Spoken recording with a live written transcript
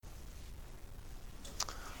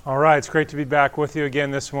All right, it's great to be back with you again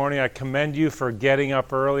this morning. I commend you for getting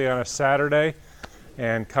up early on a Saturday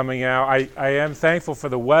and coming out. I am thankful for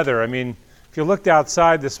the weather. I mean, if you looked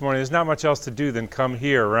outside this morning, there's not much else to do than come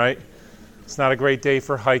here, right? It's not a great day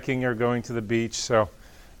for hiking or going to the beach, so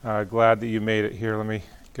glad that you made it here. Let me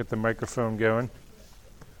get the microphone going.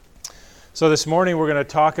 So this morning we're going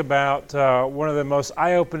to talk about one of the most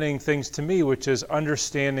eye-opening things to me, which is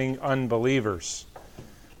understanding unbelievers.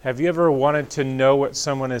 Have you ever wanted to know what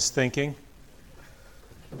someone is thinking?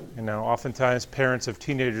 You know, oftentimes parents of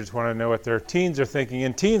teenagers want to know what their teens are thinking,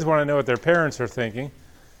 and teens want to know what their parents are thinking.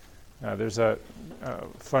 There's a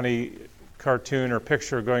funny cartoon or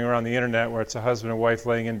picture going around the internet where it's a husband and wife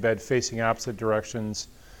laying in bed facing opposite directions,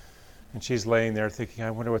 and she's laying there thinking, I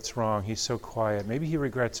wonder what's wrong. He's so quiet. Maybe he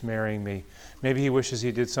regrets marrying me. Maybe he wishes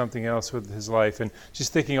he did something else with his life. And she's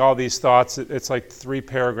thinking all these thoughts. It's like 3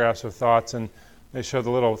 paragraphs of thoughts, and they show the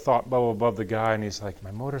little thought bubble above the guy, and he's like,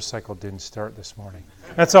 my motorcycle didn't start this morning.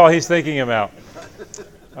 That's all he's thinking about.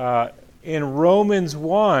 In Romans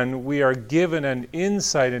 1, we are given an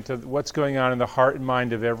insight into what's going on in the heart and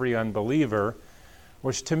mind of every unbeliever,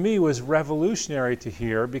 which to me was revolutionary to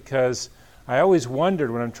hear, because I always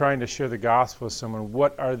wondered when I'm trying to share the gospel with someone,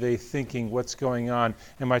 what are they thinking, what's going on?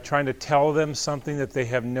 Am I trying to tell them something that they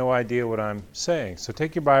have no idea what I'm saying? So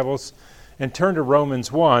take your Bibles and turn to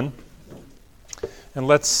Romans 1. And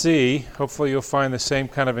let's see, hopefully you'll find the same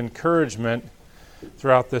kind of encouragement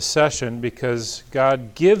throughout this session, because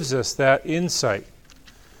God gives us that insight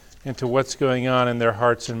into what's going on in their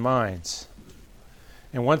hearts and minds.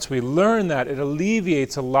 And once we learn that, it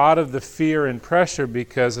alleviates a lot of the fear and pressure,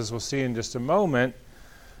 because, as we'll see in just a moment,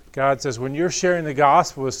 God says when you're sharing the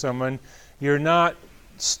gospel with someone, you're not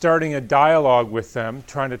starting a dialogue with them,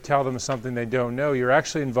 trying to tell them something they don't know. You're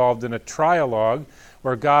actually involved in a trialogue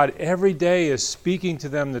where God every day is speaking to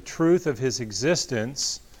them the truth of His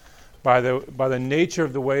existence by the nature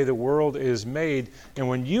of the way the world is made. And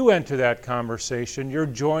when you enter that conversation, you're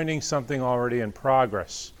joining something already in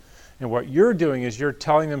progress. And what you're doing is you're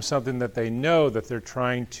telling them something that they know that they're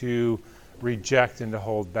trying to reject and to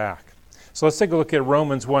hold back. So let's take a look at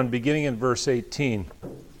Romans 1, beginning in verse 18.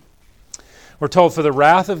 We're told, for the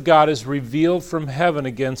wrath of God is revealed from heaven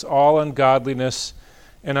against all ungodliness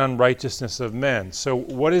and unrighteousness of men. So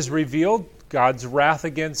what is revealed? God's wrath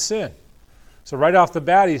against sin. So right off the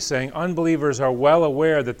bat he's saying unbelievers are well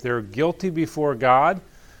aware that they're guilty before God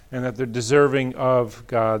and that they're deserving of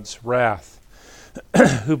God's wrath,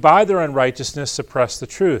 who by their unrighteousness suppress the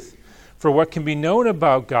truth. For what can be known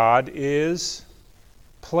about God is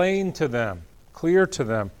plain to them, clear to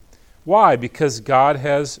them. Why? Because God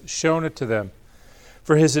has shown it to them.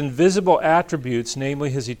 For His invisible attributes, namely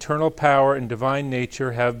His eternal power and divine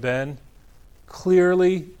nature, have been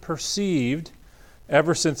clearly perceived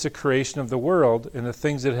ever since the creation of the world and the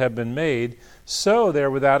things that have been made, so they are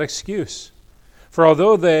without excuse. For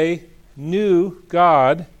although they knew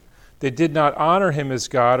God, they did not honor Him as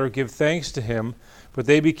God or give thanks to Him, but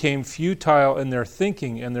they became futile in their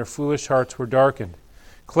thinking, and their foolish hearts were darkened.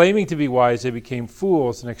 Claiming to be wise, they became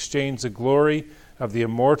fools and exchanged the glory of the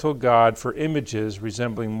immortal God for images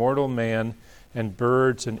resembling mortal man and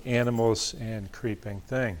birds and animals and creeping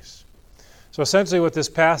things. So essentially what this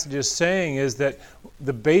passage is saying is that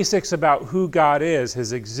the basics about who God is,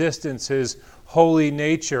 His existence, His holy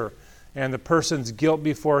nature, and the person's guilt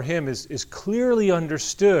before Him is clearly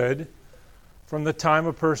understood from the time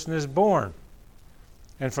a person is born.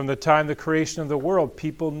 And from the time the creation of the world,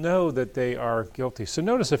 people know that they are guilty. So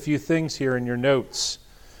notice a few things here in your notes.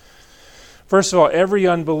 First of all, every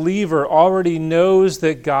unbeliever already knows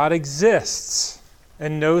that God exists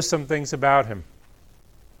and knows some things about Him.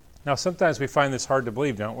 Now, sometimes we find this hard to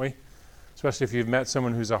believe, don't we? Especially if you've met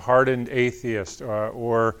someone who's a hardened atheist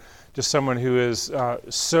or just someone who is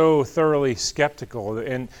so thoroughly skeptical.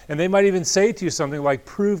 And they might even say to you something like,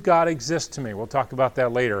 prove God exists to me. We'll talk about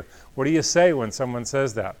that later. What do you say when someone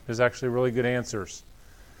says that? There's actually really good answers.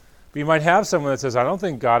 But you might have someone that says, I don't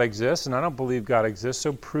think God exists, and I don't believe God exists,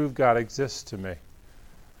 so prove God exists to me.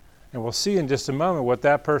 And we'll see in just a moment what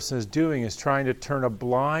that person is doing is trying to turn a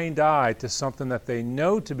blind eye to something that they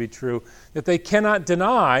know to be true, that they cannot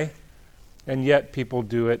deny, and yet people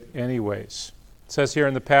do it anyways. It says here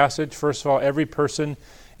in the passage, first of all, every person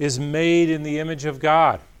is made in the image of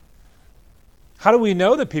God. How do we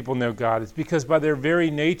know that people know God? It's because by their very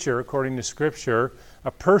nature, according to Scripture,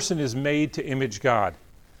 a person is made to image God.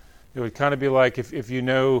 It would kind of be like if you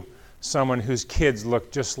know someone whose kids look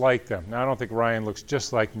just like them. Now, I don't think Ryan looks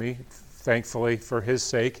just like me, thankfully, for his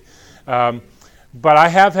sake. But I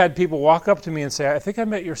have had people walk up to me and say, I think I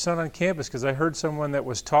met your son on campus because I heard someone that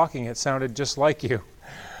was talking. It sounded just like you.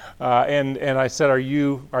 And I said, are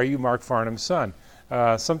you Mark Farnham's son?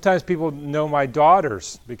 Sometimes people know my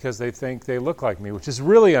daughters because they think they look like me, which is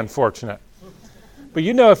really unfortunate. But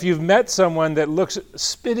if you've met someone that looks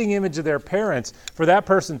spitting image of their parents, for that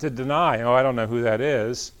person to deny, I don't know who that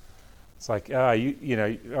is, it's like,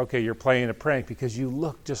 okay, you're playing a prank because you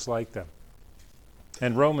look just like them.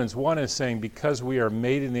 And Romans 1 is saying, because we are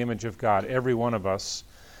made in the image of God, every one of us,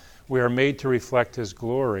 we are made to reflect His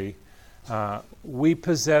glory. We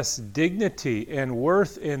possess dignity and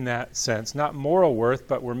worth in that sense, not moral worth,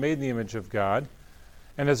 but we're made in the image of God.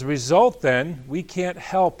 And as a result, then, we can't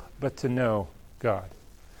help but to know God.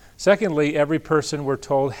 Secondly, every person, we're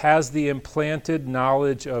told, has the implanted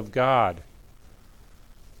knowledge of God.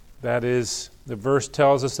 That is, the verse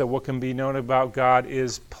tells us that what can be known about God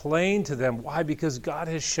is plain to them. Why? Because God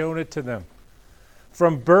has shown it to them.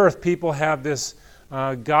 From birth, people have this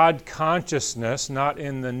God consciousness, not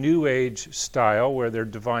in the New Age style where they're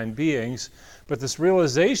divine beings, but this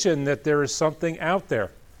realization that there is something out there.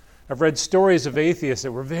 I've read stories of atheists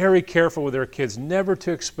that were very careful with their kids never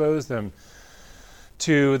to expose them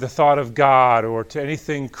to the thought of God or to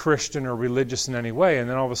anything Christian or religious in any way. And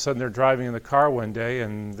then all of a sudden they're driving in the car one day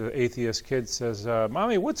and the atheist kid says,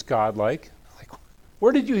 Mommy, what's God like? Like,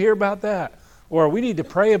 where did you hear about that? Or we need to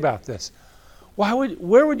pray about this.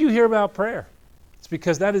 Where would you hear about prayer? It's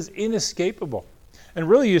because that is inescapable. And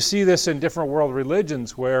really you see this in different world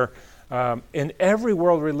religions where in every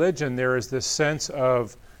world religion there is this sense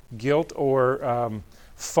of guilt or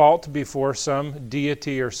fault before some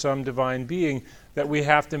deity or some divine being that we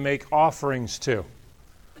have to make offerings to.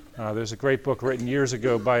 There's a great book written years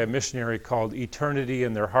ago by a missionary called Eternity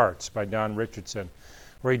in Their Hearts by Don Richardson,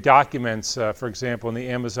 where he documents, for example, in the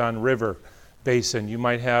Amazon River basin, you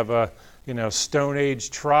might have a Stone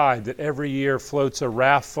Age tribe that every year floats a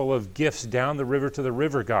raft full of gifts down the river to the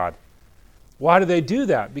river god. Why do they do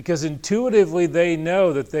that? Because intuitively they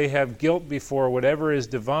know that they have guilt before whatever is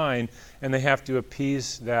divine and they have to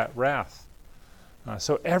appease that wrath.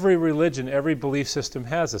 So every religion, every belief system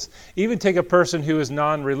has this. Even take a person who is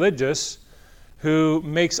non-religious who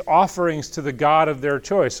makes offerings to the god of their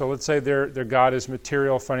choice. So let's say their god is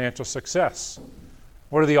material financial success.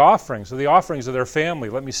 What are the offerings? Well, the offerings of their family.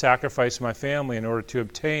 Let me sacrifice my family in order to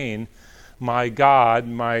obtain my God,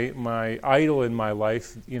 my idol in my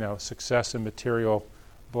life, success and material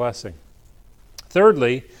blessing.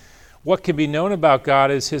 Thirdly, what can be known about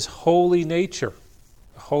God is His holy nature.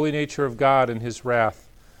 The holy nature of God and His wrath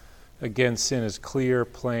against sin is clear,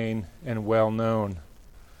 plain, and well known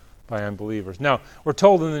by unbelievers. Now, we're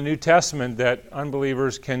told in the New Testament that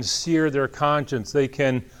unbelievers can sear their conscience. They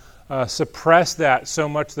can suppress that so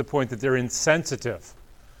much to the point that they're insensitive.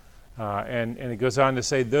 And it goes on to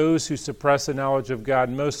say, those who suppress the knowledge of God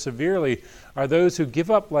most severely are those who give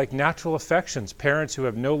up like natural affections, parents who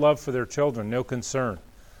have no love for their children, no concern.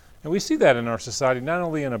 And we see that in our society, not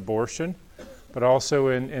only in abortion, but also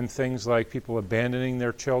in things like people abandoning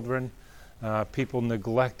their children, people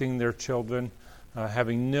neglecting their children,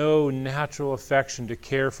 having no natural affection to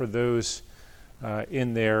care for those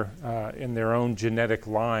in their own genetic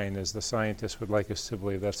line, as the scientists would like us to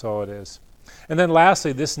believe. That's all it is. And then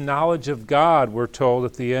lastly, this knowledge of God, we're told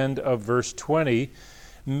at the end of verse 20,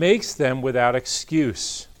 makes them without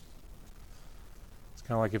excuse. It's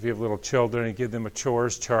kind of like if you have little children and give them a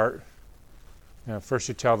chores chart. First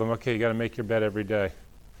you tell them, okay, you got to make your bed every day.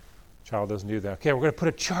 The child doesn't do that. Okay, we're going to put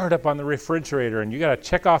a chart up on the refrigerator and you got to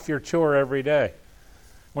check off your chore every day.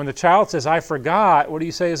 When the child says, I forgot, what do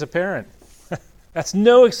you say as a parent? That's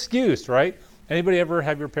no excuse, right? Anybody ever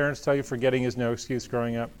have your parents tell you forgetting is no excuse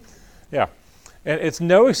growing up? Yeah. And it's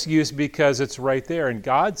no excuse because it's right there. And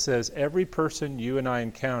God says every person you and I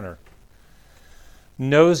encounter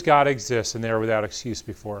knows God exists and they're without excuse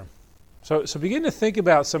before Him. So begin to think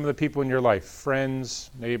about some of the people in your life, friends,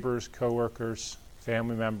 neighbors, coworkers,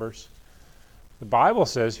 family members. The Bible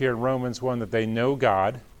says here in Romans 1 that they know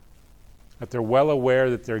God, that they're well aware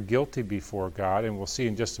that they're guilty before God, and we'll see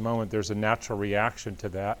in just a moment there's a natural reaction to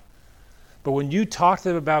that. But when you talk to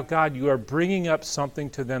them about God, you are bringing up something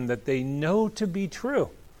to them that they know to be true.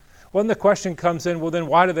 Well, then the question comes in, well, then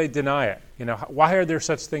why do they deny it? Why are there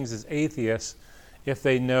such things as atheists if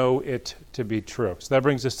they know it to be true? So that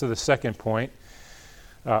brings us to the second point.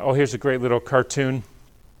 Here's a great little cartoon.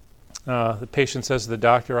 The patient says to the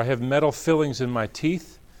doctor, I have metal fillings in my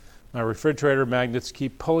teeth. My refrigerator magnets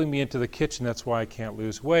keep pulling me into the kitchen. That's why I can't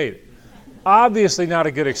lose weight. Obviously not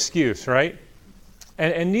a good excuse, right?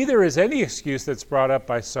 And neither is any excuse that's brought up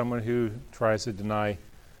by someone who tries to deny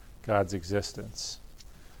God's existence.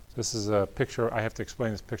 This is a picture. I have to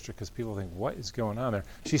explain this picture because people think, what is going on there?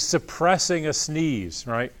 She's suppressing a sneeze,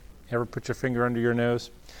 right? Ever put your finger under your nose?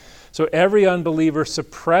 So every unbeliever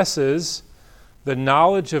suppresses the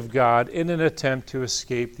knowledge of God in an attempt to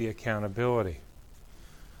escape the accountability.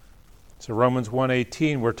 So Romans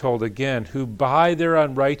 1:18, we're told again, who by their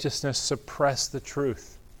unrighteousness suppress the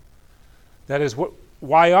truth. That is,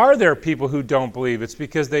 why are there people who don't believe? It's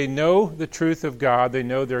because they know the truth of God. They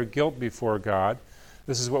know their guilt before God.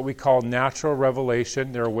 This is what we call natural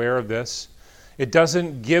revelation. They're aware of this. It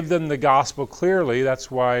doesn't give them the gospel clearly. That's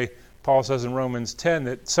why Paul says in Romans 10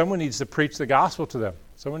 that someone needs to preach the gospel to them.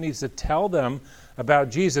 Someone needs to tell them about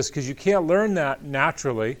Jesus, because you can't learn that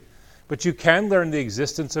naturally, but you can learn the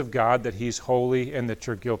existence of God, that He's holy and that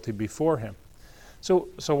you're guilty before Him. So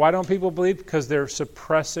why don't people believe? Because they're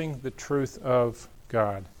suppressing the truth of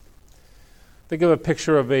God. Think of a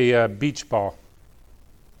picture of a beach ball.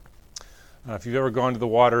 If you've ever gone to the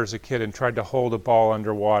water as a kid and tried to hold a ball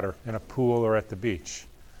underwater in a pool or at the beach,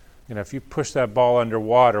 if you push that ball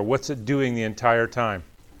underwater, what's it doing the entire time?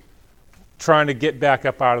 Trying to get back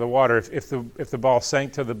up out of the water. If the ball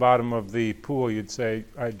sank to the bottom of the pool, you'd say,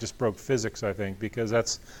 I just broke physics, I think, because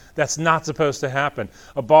that's not supposed to happen.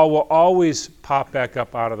 A ball will always pop back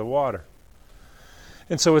up out of the water.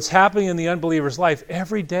 And so it's happening in the unbeliever's life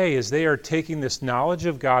every day as they are taking this knowledge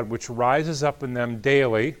of God, which rises up in them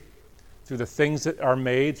daily through the things that are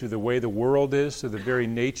made, through the way the world is, through the very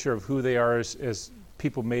nature of who they are as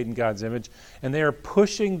people made in God's image, and they are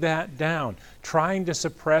pushing that down, trying to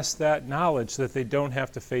suppress that knowledge so that they don't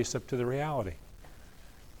have to face up to the reality.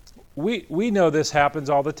 We know this happens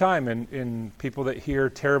all the time in people that hear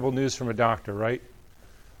terrible news from a doctor, right?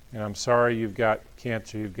 I'm sorry, you've got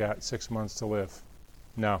cancer, you've got 6 months to live.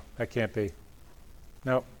 No, that can't be.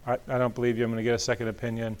 No, I don't believe you, I'm going to get a second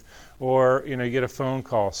opinion. Or, you get a phone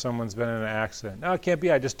call, someone's been in an accident. No, it can't be,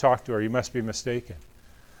 I just talked to her, you must be mistaken.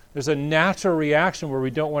 There's a natural reaction where we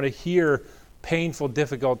don't want to hear painful,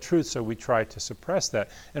 difficult truths, so we try to suppress that.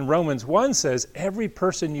 And Romans 1 says every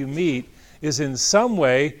person you meet is in some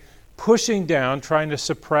way pushing down, trying to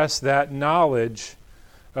suppress that knowledge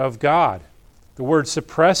of God. The word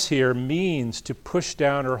suppress here means to push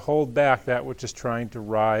down or hold back that which is trying to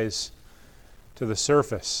rise to the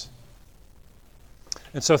surface.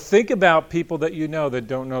 And so think about people that you know that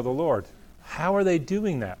don't know the Lord. How are they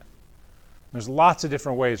doing that? There's lots of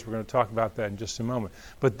different ways. We're going to talk about that in just a moment.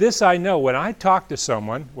 But this I know, when I talk to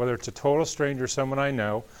someone, whether it's a total stranger or someone I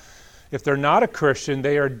know, if they're not a Christian,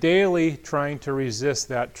 they are daily trying to resist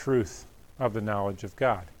that truth of the knowledge of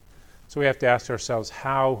God. So we have to ask ourselves,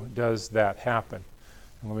 how does that happen?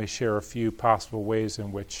 And let me share a few possible ways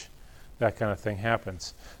in which that kind of thing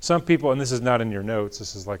happens. Some people, and this is not in your notes,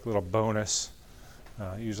 this is like a little bonus.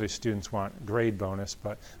 Usually students want grade bonus,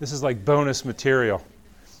 but this is like bonus material.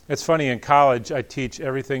 It's funny, in college I teach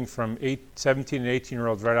everything from 17 and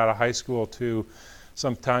 18-year-olds right out of high school to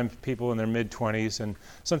sometimes people in their mid-20s. And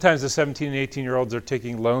sometimes the 17 and 18-year-olds are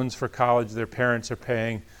taking loans for college their parents are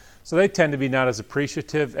paying. So they tend to be not as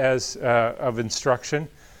appreciative of instruction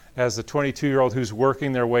as the 22-year-old who's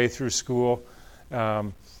working their way through school.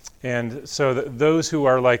 And so those who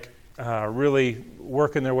are really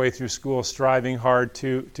working their way through school, striving hard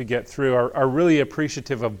to get through, are really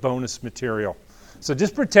appreciative of bonus material. So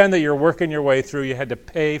just pretend that you're working your way through. You had to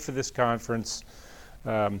pay for this conference.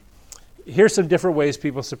 Here's some different ways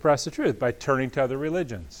people suppress the truth: by turning to other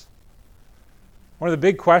religions. One of the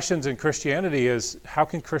big questions in Christianity is, how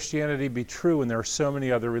can Christianity be true when there are so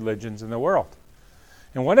many other religions in the world?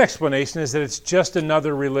 And one explanation is that it's just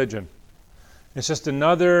another religion. It's just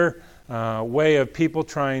another way of people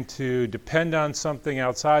trying to depend on something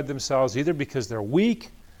outside themselves, either because they're weak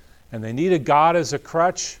and they need a God as a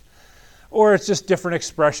crutch, or it's just different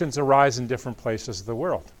expressions arise in different places of the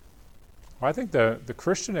world. Well, I think the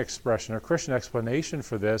Christian expression or Christian explanation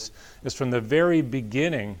for this is from the very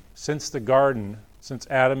beginning, since the garden, since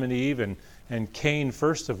Adam and Eve and Cain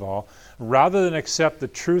first of all, rather than accept the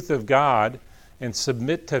truth of God and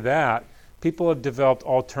submit to that, people have developed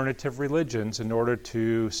alternative religions in order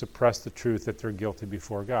to suppress the truth that they're guilty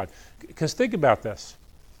before God. Because think about this.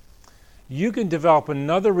 You can develop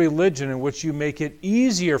another religion in which you make it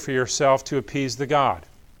easier for yourself to appease the God,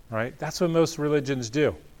 right? That's what most religions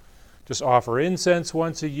do. Just offer incense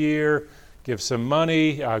once a year, give some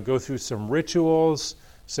money, go through some rituals,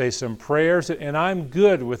 say some prayers, and I'm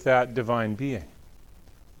good with that divine being.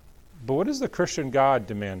 But what does the Christian God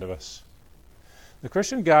demand of us? The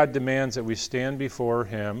Christian God demands that we stand before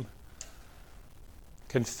Him,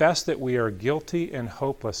 confess that we are guilty and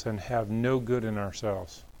hopeless and have no good in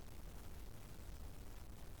ourselves.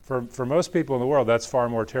 For most people in the world, that's far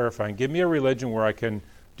more terrifying. Give me a religion where I can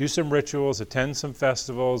do some rituals, attend some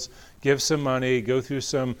festivals, give some money, go through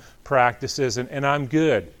some practices, and I'm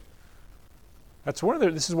good.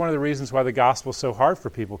 This is one of the reasons why the gospel is so hard for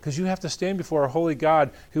people, because you have to stand before a holy God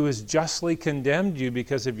who has justly condemned you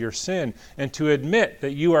because of your sin, and to admit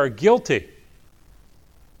that you are guilty.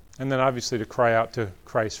 And then obviously to cry out to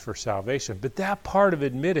Christ for salvation. But that part of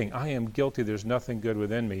admitting, I am guilty, there's nothing good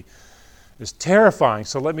within me, is terrifying.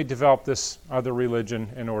 So let me develop this other religion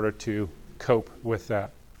in order to cope with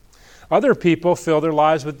that. Other people fill their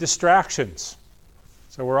lives with distractions.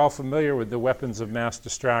 So we're all familiar with the weapons of mass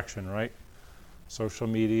distraction, right? Social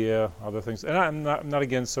media, other things. And I'm not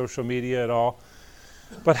against social media at all.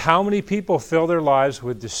 But how many people fill their lives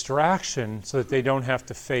with distraction so that they don't have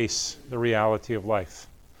to face the reality of life?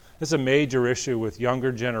 This is a major issue with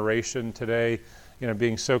younger generation today,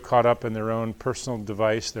 being so caught up in their own personal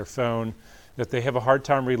device, their phone, that they have a hard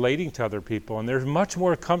time relating to other people, and they're much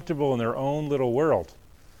more comfortable in their own little world.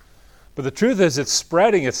 But the truth is, it's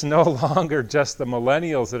spreading. It's no longer just the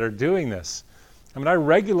millennials that are doing this. I mean, I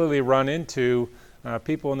regularly run into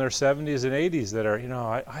people in their 70s and 80s that are,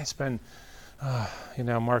 I spend,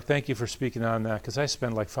 Mark, thank you for speaking on that, because I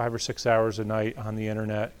spend like 5 or 6 hours a night on the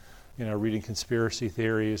internet, reading conspiracy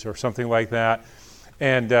theories or something like that.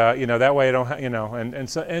 And, that way I don't,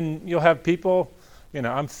 and you'll have people,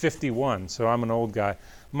 I'm 51, so I'm an old guy,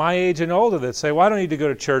 my age and older, that say, well, I don't need to go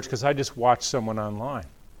to church because I just watch someone online.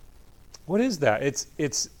 What is that?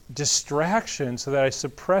 It's distraction so that I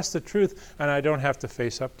suppress the truth and I don't have to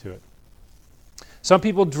face up to it. Some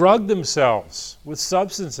people drug themselves with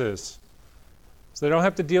substances so they don't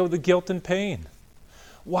have to deal with the guilt and pain.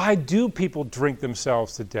 Why do people drink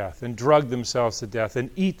themselves to death and drug themselves to death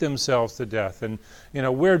and eat themselves to death? And,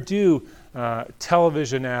 where do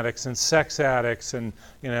television addicts and sex addicts and,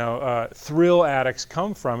 thrill addicts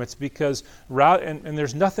come from? It's because, and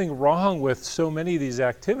there's nothing wrong with so many of these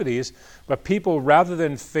activities, but people, rather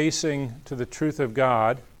than facing to the truth of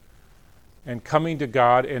God and coming to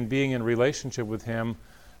God and being in relationship with Him,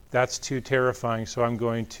 that's too terrifying, so I'm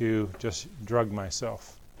going to just drug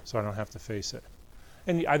myself so I don't have to face it.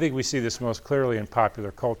 And I think we see this most clearly in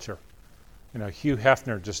popular culture. Hugh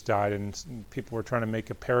Hefner just died, and people were trying to make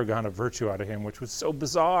a paragon of virtue out of him, which was so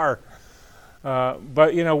bizarre.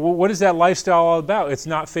 But, what is that lifestyle all about? It's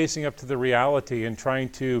not facing up to the reality and trying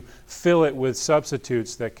to fill it with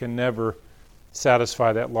substitutes that can never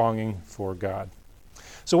satisfy that longing for God.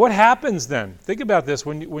 So what happens then? Think about this.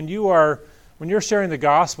 When you're sharing the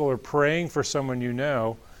gospel or praying for someone you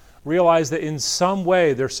know, realize that in some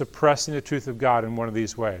way they're suppressing the truth of God in one of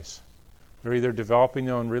these ways. They're either developing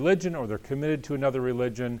their own religion or they're committed to another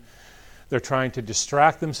religion. They're trying to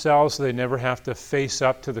distract themselves so they never have to face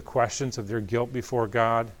up to the questions of their guilt before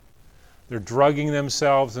God. They're drugging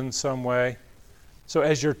themselves in some way. So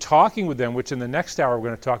as you're talking with them, which in the next hour we're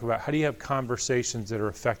going to talk about, how do you have conversations that are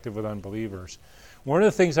effective with unbelievers? One of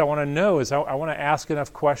the things I want to know is I want to ask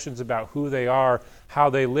enough questions about who they are,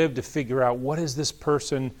 how they live, to figure out what is this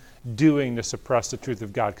person doing to suppress the truth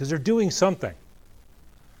of God, because they're doing something.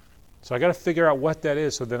 So I got to figure out what that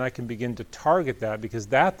is so then I can begin to target that, because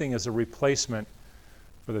that thing is a replacement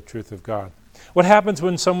for the truth of God. What happens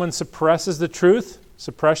when someone suppresses the truth?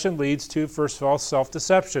 Suppression leads to, first of all,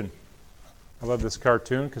 self-deception. I love this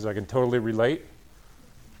cartoon because I can totally relate.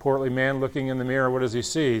 Portly man looking in the mirror, what does he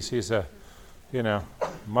see? He sees a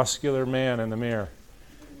muscular man in the mirror.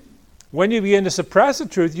 When you begin to suppress the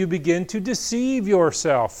truth, you begin to deceive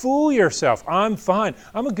yourself, fool yourself. I'm fine.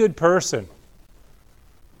 I'm a good person.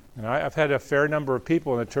 And I've had a fair number of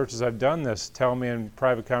people in the churches I've done this tell me in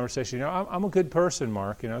private conversation, I'm a good person,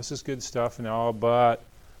 Mark. This is good stuff and all, but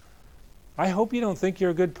I hope you don't think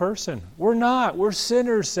you're a good person. We're not. We're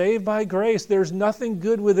sinners saved by grace. There's nothing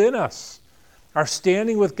good within us. Our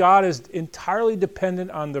standing with God is entirely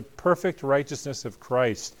dependent on the perfect righteousness of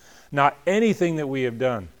Christ, not anything that we have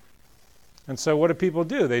done. And so what do people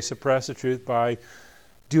do? They suppress the truth by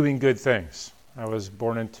doing good things. I was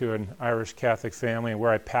born into an Irish Catholic family, and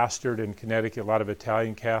where I pastored in Connecticut, a lot of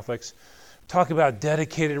Italian Catholics. Talk about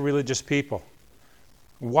dedicated religious people.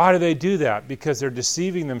 Why do they do that? Because they're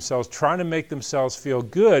deceiving themselves, trying to make themselves feel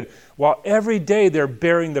good, while every day they're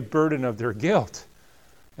bearing the burden of their guilt.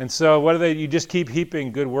 And so what do they? You just keep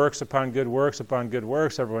heaping good works upon good works upon good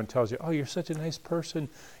works. Everyone tells you, oh, you're such a nice person.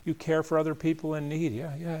 You care for other people in need.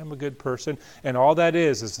 Yeah, I'm a good person. And all that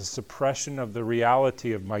is a suppression of the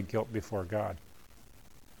reality of my guilt before God.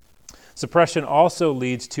 Suppression also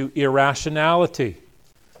leads to irrationality.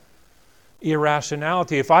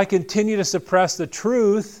 Irrationality. If I continue to suppress the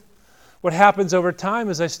truth, what happens over time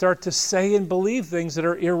is I start to say and believe things that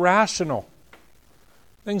are irrational.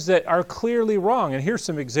 Things that are clearly wrong. And here's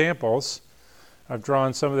some examples. I've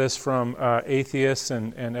drawn some of this from atheists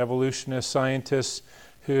and evolutionist scientists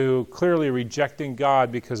who clearly rejecting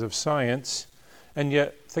God because of science And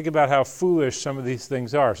yet, think about how foolish some of these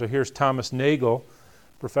things are. So here's Thomas Nagel,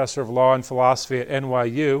 professor of law and philosophy at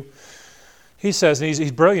NYU. He says, and he's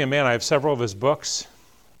a brilliant man, I have several of his books.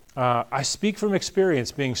 I speak from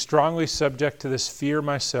experience, being strongly subject to this fear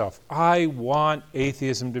myself. I want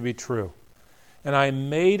atheism to be true. And I'm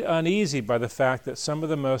made uneasy by the fact that some of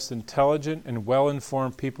the most intelligent and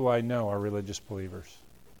well-informed people I know are religious believers.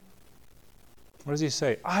 What does he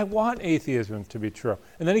say? I want atheism to be true.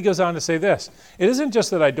 And then he goes on to say this. It isn't just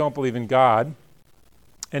that I don't believe in God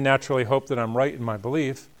and naturally hope that I'm right in my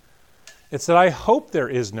belief. It's that I hope there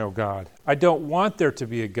is no God. I don't want there to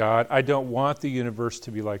be a God. I don't want the universe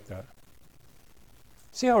to be like that.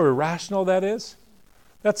 See how irrational that is?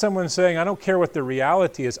 That's someone saying, I don't care what the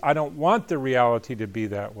reality is. I don't want the reality to be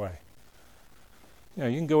that way. You know,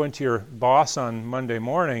 you can go into your boss on Monday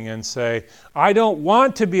morning and say, I don't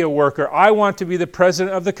want to be a worker. I want to be the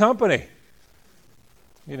president of the company.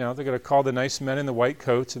 You know, they're going to call the nice men in the white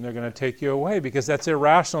coats and they're going to take you away because that's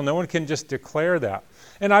irrational. No one can just declare that.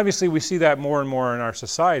 And obviously we see that more and more in our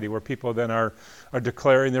society where people then are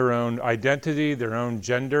declaring their own identity, their own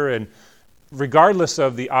gender, and regardless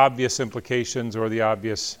of the obvious implications or the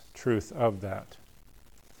obvious truth of that.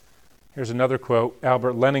 Here's another quote,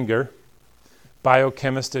 Albert Leninger,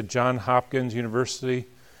 biochemist at Johns Hopkins University.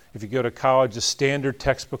 If you go to college, a standard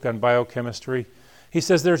textbook on biochemistry. He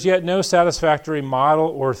says there's yet no satisfactory model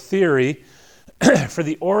or theory for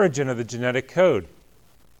the origin of the genetic code.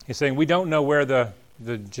 He's saying we don't know where the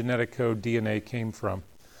genetic code DNA came from.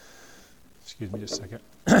 Excuse me just a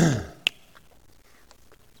second.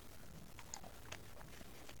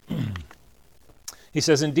 He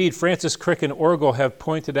says, indeed, Francis Crick and Orgel have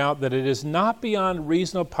pointed out that it is not beyond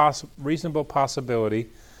reasonable possibility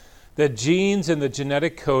that genes in the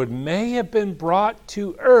genetic code may have been brought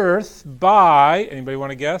to Earth by, anybody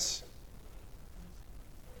want to guess?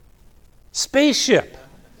 Spaceship.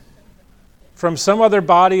 From some other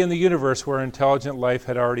body in the universe where intelligent life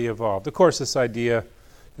had already evolved. Of course, this idea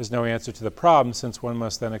is no answer to the problem, since one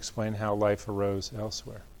must then explain how life arose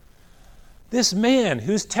elsewhere. This man,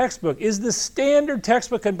 whose textbook is the standard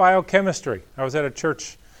textbook in biochemistry. I was at a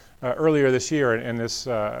church earlier this year, and this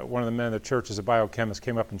one of the men in the church is a biochemist,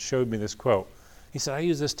 came up and showed me this quote. He said, I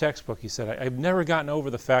use this textbook. He said, I've never gotten over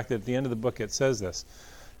the fact that at the end of the book it says this.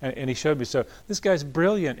 And he showed me. So this guy's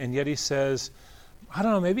brilliant, and yet he says, I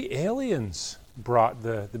don't know, maybe aliens brought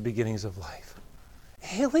the beginnings of life.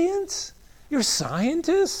 Aliens? You're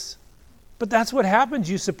scientists? But that's what happens.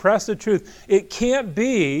 You suppress the truth. It can't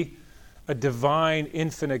be a divine,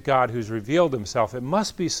 infinite God who's revealed himself. It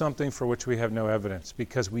must be something for which we have no evidence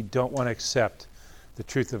because we don't want to accept the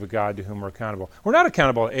truth of a God to whom we're accountable. We're not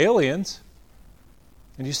accountable to aliens.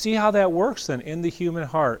 And you see how that works then in the human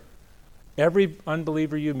heart. Every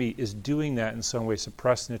unbeliever you meet is doing that in some way,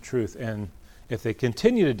 suppressing the truth. And if they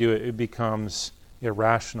continue to do it, it becomes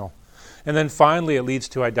irrational. And then finally, it leads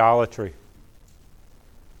to idolatry.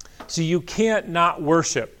 So you can't not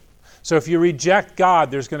worship. So if you reject God,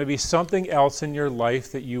 there's going to be something else in your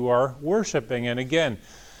life that you are worshiping. And again,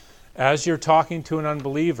 as you're talking to an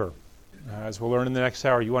unbeliever, as we'll learn in the next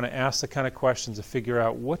hour, you want to ask the kind of questions to figure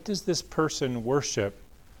out what does this person worship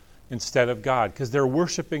instead of God? Because they're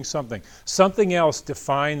worshiping something. Something else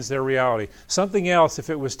defines their reality. Something else, if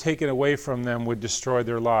it was taken away from them, would destroy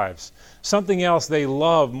their lives. Something else they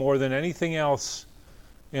love more than anything else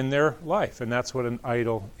in their life. And that's what an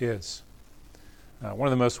idol is. One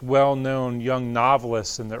of the most well-known young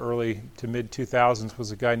novelists in the early to mid-2000s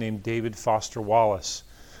was a guy named David Foster Wallace.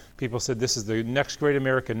 People said this is the next great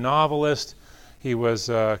American novelist. He was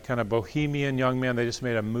a kind of bohemian young man. They just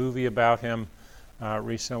made a movie about him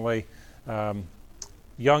recently.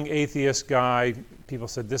 Young atheist guy. People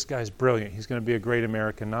said this guy's brilliant. He's going to be a great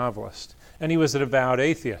American novelist. And he was an avowed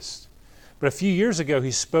atheist. But a few years ago,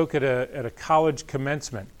 he spoke at a college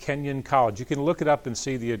commencement, Kenyon College. You can look it up and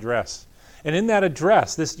see the address. And in that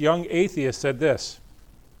address, this young atheist said this: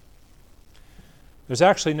 there's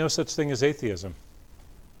actually no such thing as atheism.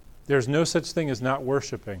 There's no such thing as not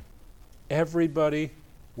worshiping. Everybody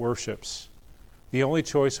worships. The only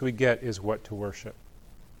choice we get is what to worship.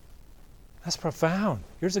 That's profound.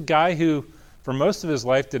 Here's a guy who, for most of his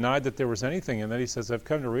life, denied that there was anything, and then he says, I've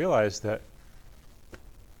come to realize that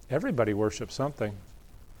everybody worships something.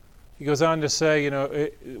 He goes on to say,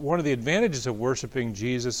 one of the advantages of worshiping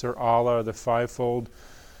Jesus or Allah, the fivefold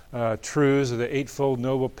truths, or the eightfold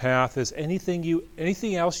noble path, is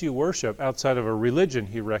anything else you worship outside of a religion,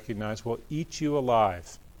 he recognized, will eat you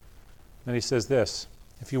alive. Then he says this: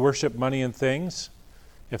 if you worship money and things,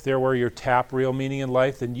 if they're where you tap real meaning in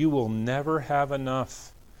life, then you will never have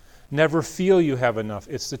enough. Never feel you have enough.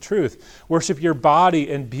 It's the truth. Worship your body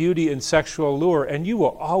and beauty and sexual allure, and you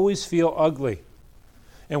will always feel ugly.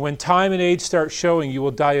 And when time and age start showing, you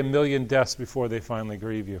will die a million deaths before they finally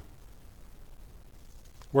grieve you.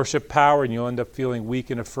 Worship power, and you'll end up feeling weak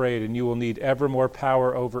and afraid, and you will need ever more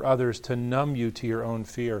power over others to numb you to your own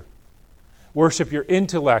fear. Worship your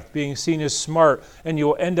intellect, being seen as smart, and you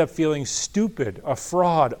will end up feeling stupid, a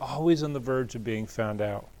fraud, always on the verge of being found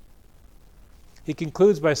out. He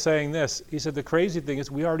concludes by saying this. He said, the crazy thing is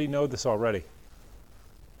we already know this already.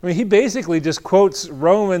 I mean, he basically just quotes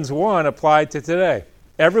Romans 1 applied to today.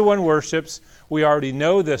 Everyone worships. We already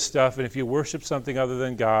know this stuff, and if you worship something other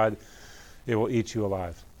than God, it will eat you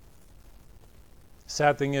alive.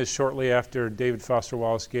 Sad thing is, shortly after David Foster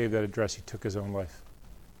Wallace gave that address, he took his own life.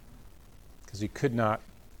 Because he could not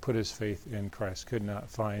put his faith in Christ, could not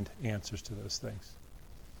find answers to those things.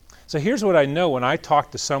 So here's what I know when I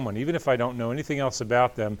talk to someone, even if I don't know anything else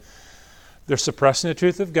about them, they're suppressing the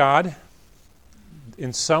truth of God.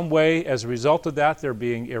 In some way, as a result of that, they're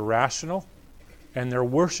being irrational, and they're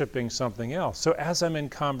worshiping something else. So as I'm in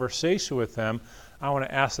conversation with them, I want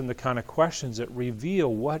to ask them the kind of questions that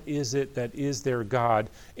reveal what is it that is their God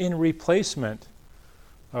in replacement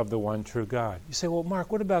of the one true God. You say, well,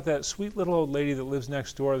 Mark, what about that sweet little old lady that lives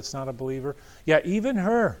next door that's not a believer? Yeah, even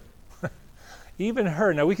her. Even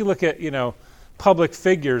her. Now, we can look at, public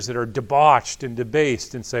figures that are debauched and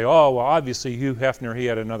debased and say, oh, well, obviously Hugh Hefner, he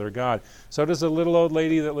had another God. So does a little old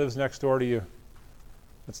lady that lives next door to you.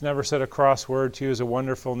 That's never said a cross word to you, is a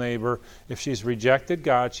wonderful neighbor. If she's rejected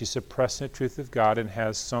God, she's suppressing the truth of God and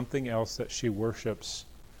has something else that she worships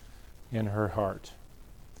in her heart.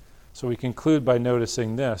 So we conclude by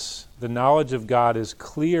noticing this. The knowledge of God is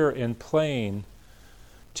clear and plain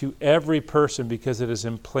to every person because it is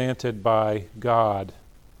implanted by God.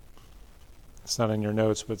 It's not in your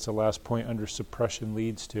notes, but it's the last point under suppression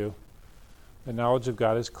leads to. The knowledge of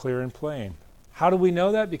God is clear and plain. How do we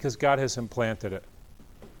know that? Because God has implanted it.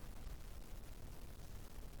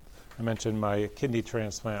 I mentioned my kidney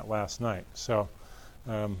transplant last night. So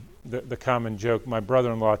the common joke, my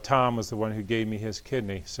brother-in-law Tom was the one who gave me his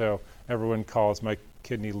kidney. So everyone calls my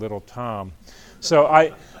kidney Little Tom. So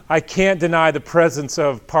I can't deny the presence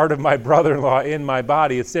of part of my brother-in-law in my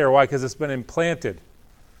body. It's there. Why? Because it's been implanted.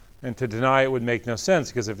 And to deny it would make no sense,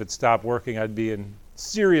 because if it stopped working, I'd be in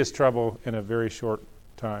serious trouble in a very short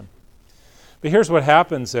time. But here's what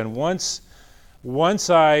happens then. Once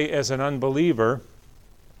I, as an unbeliever,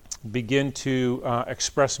 begin to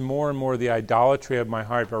express more and more the idolatry of my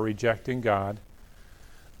heart by rejecting God,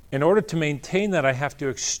 in order to maintain that, I have to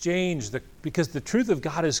exchange because the truth of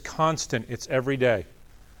God is constant. It's every day.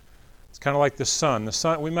 It's kind of like the sun. The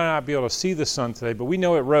sun, we might not be able to see the sun today, but we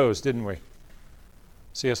know it rose, didn't we?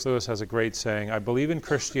 C.S. Lewis has a great saying, I believe in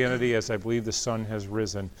Christianity as I believe the sun has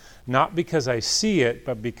risen, not because I see it,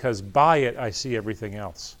 but because by it I see everything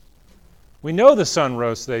else. We know the sun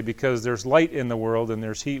rose today because there's light in the world and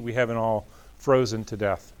there's heat. We haven't all frozen to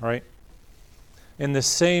death, right? In the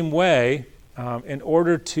same way, in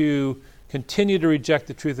order to continue to reject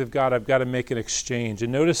the truth of God, I've got to make an exchange.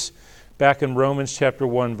 And notice back in Romans chapter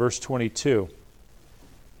 1, verse 22.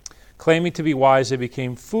 Claiming to be wise, they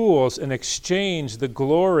became fools and exchanged the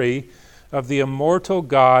glory of the immortal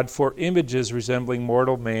God for images resembling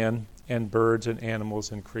mortal man and birds and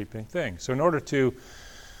animals and creeping things. So in order to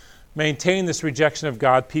maintain this rejection of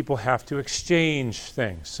God, people have to exchange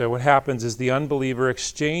things. So what happens is the unbeliever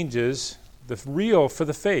exchanges the real for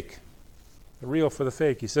the fake. The real for the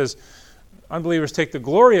fake. He says, unbelievers take the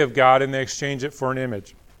glory of God and they exchange it for an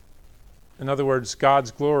image. In other words, God's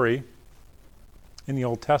glory in the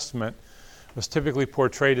Old Testament was typically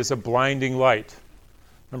portrayed as a blinding light.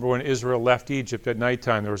 Remember when Israel left Egypt at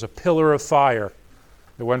nighttime, there was a pillar of fire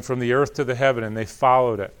that went from the earth to the heaven, and they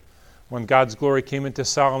followed it. When God's glory came into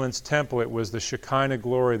Solomon's temple, it was the Shekinah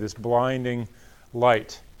glory, this blinding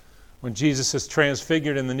light. When Jesus is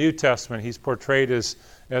transfigured in the New Testament, he's portrayed as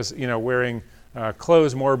wearing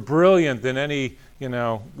clothes more brilliant than any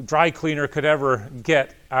dry cleaner could ever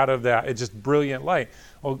get out of that. It's just brilliant light.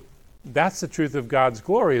 Well, that's the truth of God's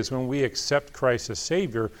glory, is when we accept Christ as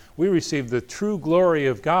Savior, we receive the true glory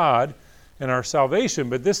of God in our salvation.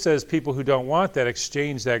 But this says people who don't want that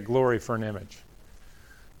exchange that glory for an image.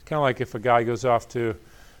 It's kind of like if a guy goes off to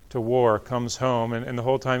war, comes home, and the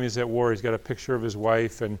whole time he's at war, he's got a picture of his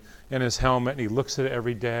wife and his helmet, and he looks at it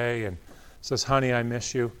every day and says, honey, I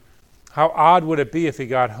miss you. How odd would it be if he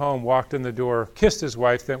got home, walked in the door, kissed his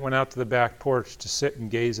wife, then went out to the back porch to sit and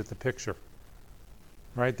gaze at the picture?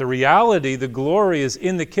 Right? The reality, the glory is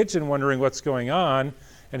in the kitchen wondering what's going on,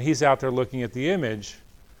 and he's out there looking at the image.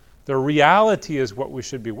 The reality is what we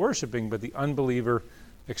should be worshiping, but the unbeliever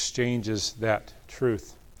exchanges that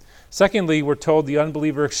truth. Secondly, we're told the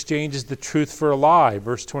unbeliever exchanges the truth for a lie.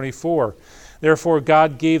 Verse 24, therefore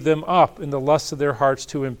God gave them up in the lusts of their hearts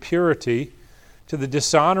to impurity, to the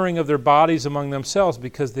dishonoring of their bodies among themselves,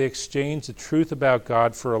 because they exchanged the truth about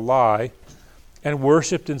God for a lie, and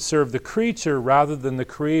worshipped and served the creature rather than the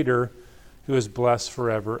Creator, who is blessed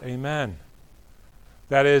forever. Amen.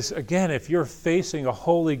 That is, again, if you're facing a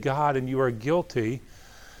holy God and you are guilty,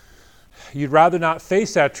 you'd rather not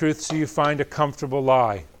face that truth, so you find a comfortable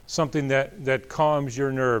lie, something that calms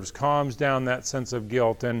your nerves, calms down that sense of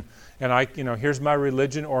guilt, and here's my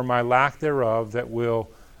religion or my lack thereof that will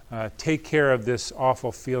take care of this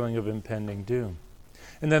awful feeling of impending doom.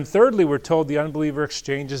 And then thirdly, we're told the unbeliever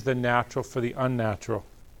exchanges the natural for the unnatural.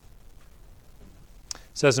 It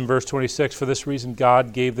says in verse 26, for this reason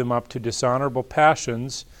God gave them up to dishonorable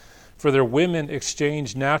passions, for their women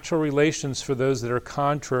exchanged natural relations for those that are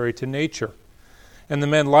contrary to nature. And the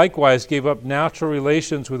men likewise gave up natural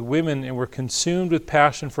relations with women and were consumed with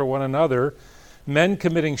passion for one another, men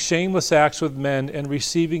committing shameless acts with men and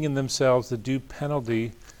receiving in themselves the due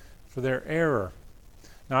penalty for their error.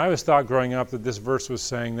 Now, I always thought growing up that this verse was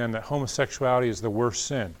saying then that homosexuality is the worst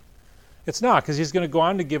sin. It's not, because he's going to go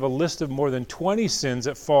on to give a list of more than 20 sins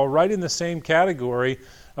that fall right in the same category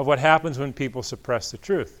of what happens when people suppress the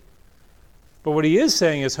truth. But what he is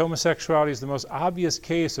saying is homosexuality is the most obvious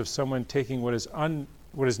case of someone taking what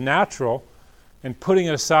is natural and putting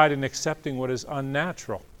it aside and accepting what is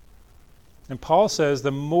unnatural. And Paul says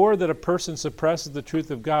the more that a person suppresses the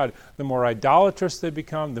truth of God, the more idolatrous they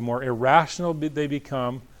become, the more irrational they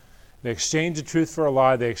become. They exchange the truth for a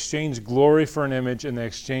lie, they exchange glory for an image, and they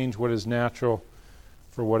exchange what is natural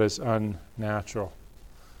for what is unnatural.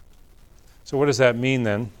 So what does that mean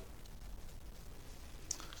then?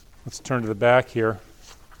 Let's turn to the back here.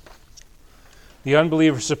 The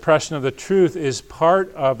unbeliever's suppression of the truth is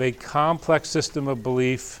part of a complex system of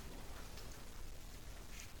belief.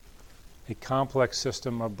 A complex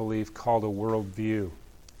system of belief called a worldview.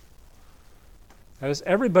 That is,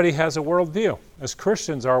 everybody has a worldview. As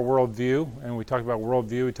Christians, our worldview, and we talk about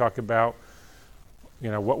worldview, we talk about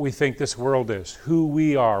what we think this world is, who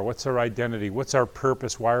we are, what's our identity, what's our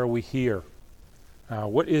purpose, why are we here?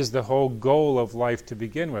 What is the whole goal of life to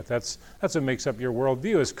begin with? That's what makes up your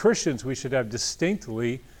worldview. As Christians, we should have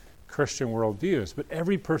distinctly Christian worldviews. But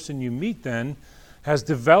every person you meet then has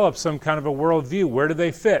developed some kind of a worldview. Where do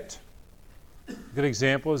they fit? A good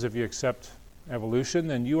example is if you accept evolution,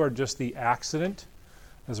 then you are just the accident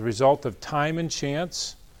as a result of time and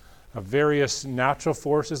chance, of various natural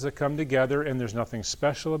forces that come together, and there's nothing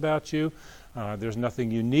special about you. There's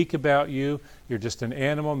nothing unique about you. You're just an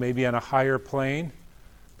animal, maybe on a higher plane.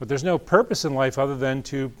 But there's no purpose in life other than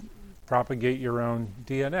to propagate your own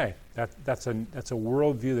DNA. That's a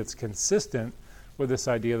worldview that's consistent with this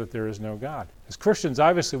idea that there is no God. As Christians,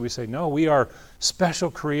 obviously, we say, no, we are special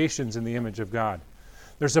creations in the image of God.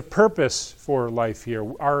 There's a purpose for life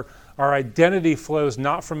here. Our identity flows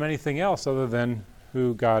not from anything else other than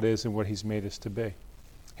who God is and what He's made us to be.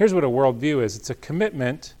 Here's what a worldview is. It's a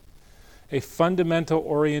commitment, a fundamental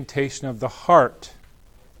orientation of the heart.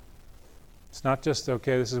 It's not just,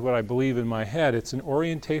 okay, this is what I believe in my head. It's an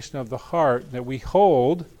orientation of the heart that we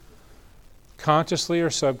hold consciously or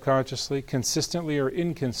subconsciously, consistently or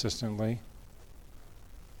inconsistently,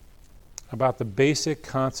 about the basic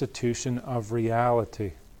constitution of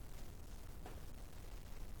reality.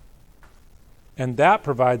 And that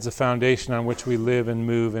provides the foundation on which we live and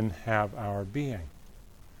move and have our being.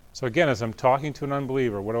 So again, as I'm talking to an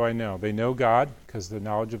unbeliever, what do I know? They know God because the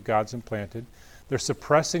knowledge of God's implanted. They're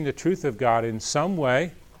suppressing the truth of God in some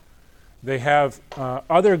way. They have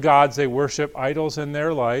other gods they worship, idols in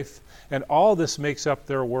their life, and all this makes up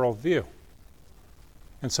their worldview.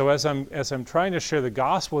 And so as I'm trying to share the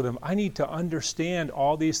gospel with them, I need to understand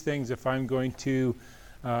all these things if I'm going to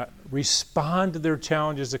respond to their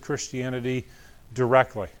challenges of Christianity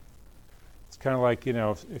directly. It's kind of like,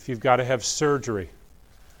 if you've got to have surgery.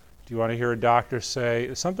 Do you want to hear a doctor say,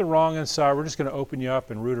 there's something wrong inside, we're just going to open you up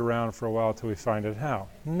and root around for a while until we find it out?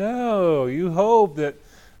 No, you hope that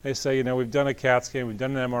they say, we've done a CAT scan, we've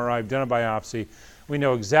done an MRI, we've done a biopsy, we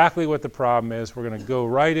know exactly what the problem is, we're going to go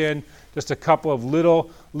right in, just a couple of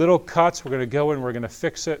little cuts, we're going to go in, we're going to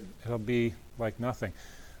fix it, it'll be like nothing.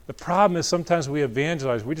 The problem is sometimes we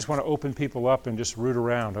evangelize, we just want to open people up and just root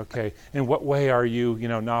around, okay, in what way are you,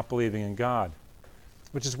 not believing in God?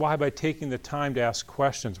 Which is why by taking the time to ask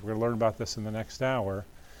questions, we're going to learn about this in the next hour,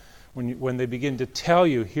 when they begin to tell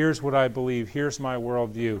you, here's what I believe, here's my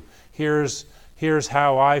worldview, here's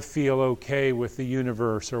how I feel okay with the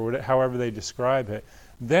universe, or however they describe it,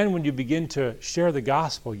 then when you begin to share the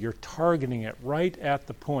gospel, you're targeting it right at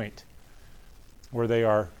the point where they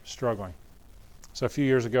are struggling. So a few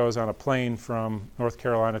years ago, I was on a plane from North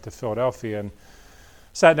Carolina to Philadelphia and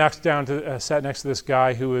sat next to this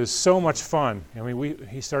guy who was so much fun. I mean,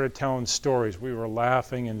 he started telling stories. We were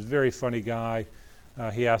laughing, and very funny guy.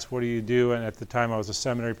 He asked, "What do you do?" And at the time, I was a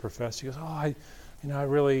seminary professor. He goes, "Oh, I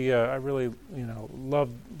really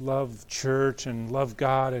love church and love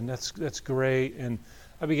God, and that's great." And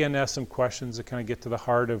I began to ask some questions that kind of get to the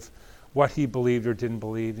heart of what he believed or didn't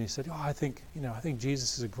believe. And he said, "Oh, I think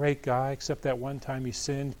Jesus is a great guy, except that one time he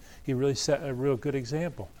sinned. He really set a real good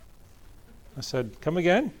example." I said, "Come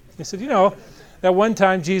again?" He said, "That one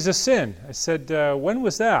time Jesus sinned." I said, "When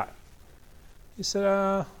was that?" He said,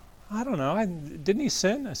 "I don't know. Didn't he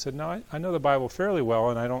sin?" I said, "No, I know the Bible fairly well,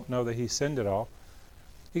 and I don't know that he sinned at all."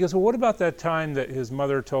 He goes, "Well, what about that time that his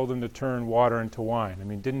mother told him to turn water into wine? I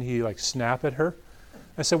mean, didn't he snap at her?"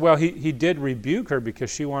 I said, "Well, he did rebuke her because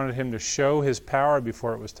she wanted him to show his power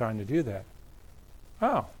before it was time to do that."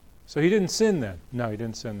 "Oh, so he didn't sin then?" "No, he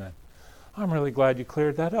didn't sin then." "I'm really glad you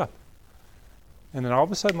cleared that up." And then all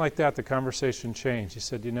of a sudden like that, the conversation changed. He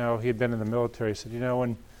said, he had been in the military. He said,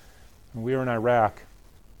 when we were in Iraq,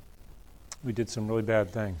 we did some really bad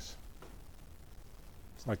things.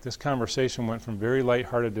 It's like this conversation went from very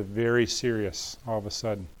lighthearted to very serious all of a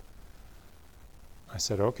sudden. I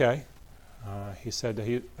said, "Okay." He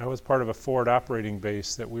said I was part of a forward operating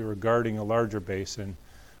base that we were guarding a larger base, and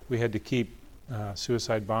we had to keep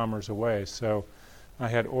suicide bombers away. So I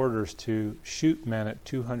had orders to shoot men at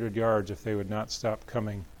 200 yards if they would not stop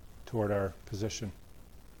coming toward our position.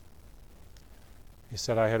 He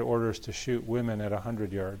said I had orders to shoot women at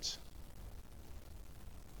 100 yards.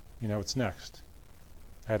 What's next?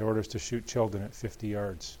 I had orders to shoot children at 50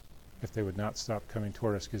 yards if they would not stop coming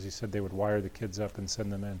toward us, because he said they would wire the kids up and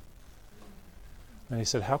send them in. And he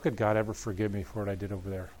said, how could God ever forgive me for what I did over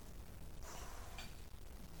there?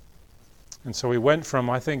 And so we went from,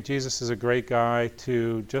 I think Jesus is a great guy,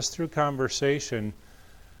 to just through conversation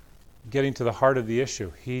getting to the heart of the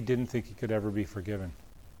issue. He didn't think he could ever be forgiven.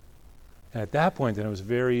 And at that point, then, it was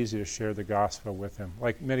very easy to share the gospel with him.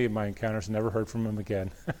 Like many of my encounters, never heard from him again.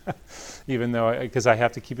 Even though, because I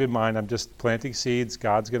have to keep in mind, I'm just planting seeds.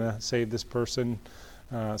 God's going to save this person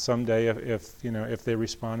someday if they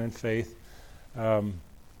respond in faith.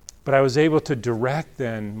 But I was able to direct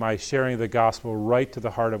then my sharing of the gospel right to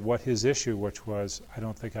the heart of what his issue, which was, I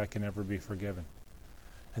don't think I can ever be forgiven.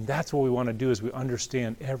 And that's what we want to do, is we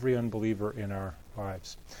understand every unbeliever in our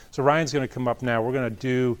lives. So Ryan's going to come up now. We're going to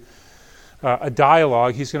do a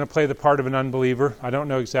dialogue. He's going to play the part of an unbeliever. I don't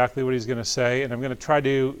know exactly what he's going to say, and I'm going to try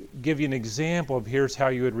to give you an example of here's how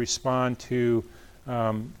you would respond to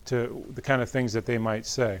the kind of things that they might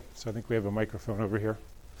say. So I think we have a microphone over here.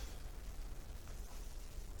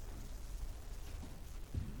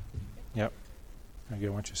 Yep. Okay,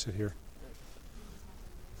 why don't you sit here?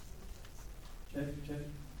 Check.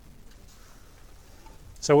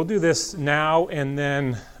 So we'll do this now and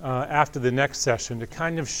then after the next session to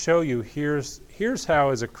kind of show you here's how,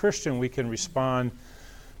 as a Christian, we can respond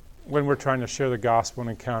when we're trying to share the gospel and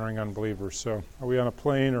encountering unbelievers. So are we on a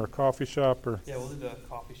plane or a coffee shop? Or? Yeah, we'll do the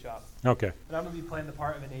coffee shop. Okay. And I'm going to be playing the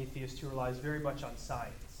part of an atheist who relies very much on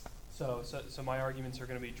science. So my arguments are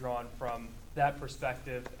going to be drawn from that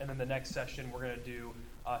perspective, and then the next session we're going to do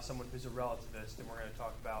someone who's a relativist, and we're going to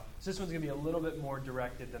talk about. So this one's going to be a little bit more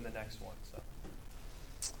directed than the next one. So.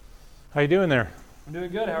 How you doing there? I'm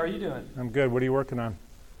doing good. How are you doing? I'm good. What are you working on?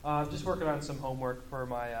 Just working on some homework for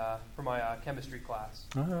my chemistry class.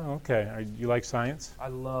 Oh, okay. You like science? I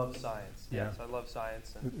love science. Yeah. Yes, I love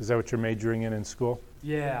science. Is that what you're majoring in school?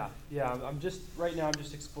 Yeah. I'm just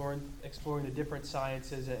exploring the different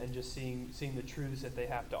sciences and just seeing the truths that they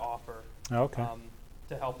have to offer. Okay.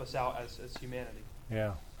 To help us out as humanity.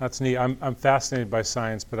 Yeah, that's neat. I'm fascinated by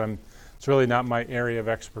science, but it's really not my area of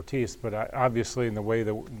expertise. But obviously, in the way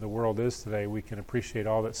the world is today, we can appreciate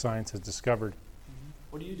all that science has discovered. Mm-hmm.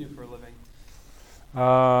 What do you do for a living?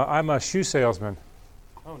 I'm a shoe salesman.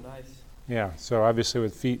 Oh, nice. Yeah, so obviously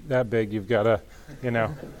with feet that big, you've got to,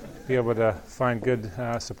 be able to find good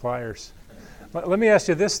suppliers. Let me ask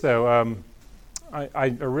you this, though. I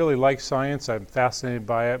really like science. I'm fascinated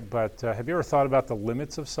by it. But have you ever thought about the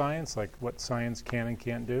limits of science, like what science can and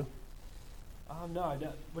can't do? No, I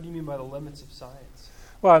don't. What do you mean by the limits of science?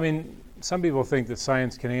 Well, I mean, some people think that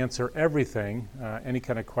science can answer everything, any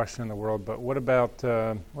kind of question in the world. But what about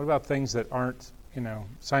things that aren't,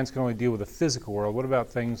 science can only deal with the physical world. What about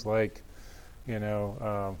things like,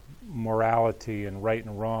 morality and right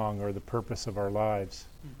and wrong, or the purpose of our lives?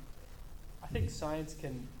 I think science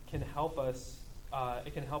can help us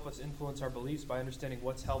it can help us influence our beliefs by understanding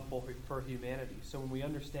what's helpful for humanity. So when we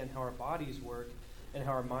understand how our bodies work and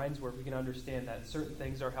how our minds work, we can understand that certain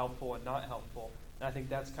things are helpful and not helpful. And I think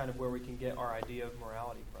that's kind of where we can get our idea of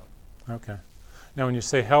morality from. Okay. Now, when you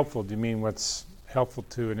say helpful, do you mean what's helpful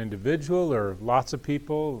to an individual or lots of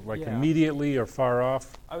people, like Yeah. immediately or far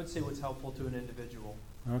off? I would say what's helpful to an individual.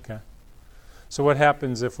 Okay. So what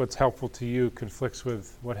happens if what's helpful to you conflicts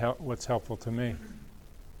with what's helpful to me?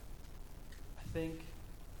 I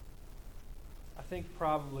think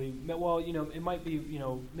probably, well, it might be,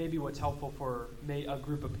 maybe what's helpful for a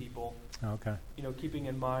group of people, Okay. keeping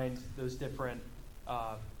in mind those different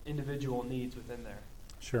individual needs within there.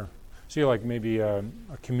 Sure. So you're like maybe a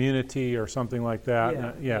community or something like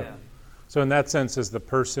that? Yeah. So in that sense, as the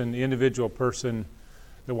individual person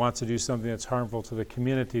that wants to do something that's harmful to the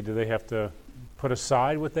community, do they have to put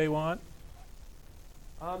aside what they want?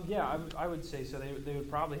 I would say so. They would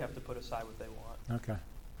probably have to put aside what they want. Okay.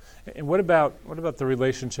 And what about the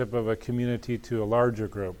relationship of a community to a larger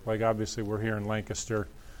group? Like obviously we're here in Lancaster.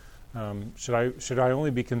 Should I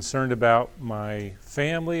only be concerned about my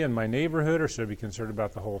family and my neighborhood, or should I be concerned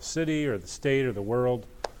about the whole city or the state or the world?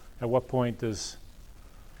 At what point does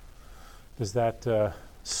that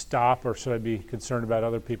stop, or should I be concerned about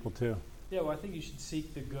other people too? Yeah, well, I think you should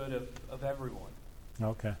seek the good of everyone.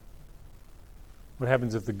 Okay. What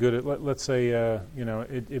happens if the good? Let's say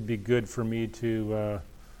it'd be good for me to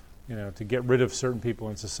to get rid of certain people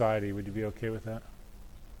in society. Would you be okay with that?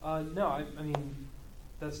 No, I mean,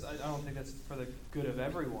 I don't think that's for the good of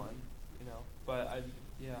everyone, but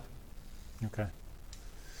yeah. Okay.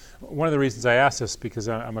 One of the reasons I ask this because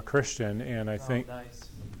I'm a Christian, and I think. Nice.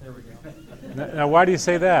 There we go. Now, why do you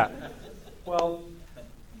say that? Well,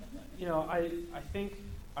 I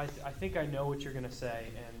think I know what you're going to say,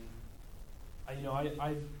 and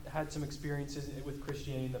I had some experiences with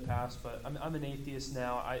Christianity in the past, but I'm an atheist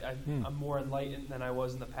now. I'm more enlightened than I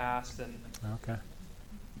was in the past, and. Okay.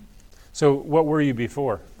 So, what were you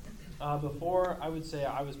before? Before, I would say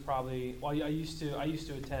I was probably I used to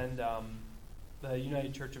attend the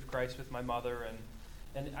United Church of Christ with my mother,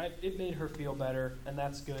 and it made her feel better, and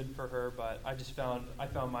that's good for her. But I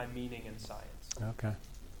found my meaning in science. Okay,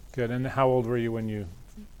 good. And how old were you when you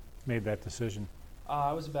made that decision?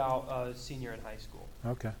 I was about a senior in high school.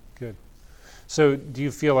 Okay, good. So, do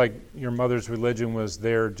you feel like your mother's religion was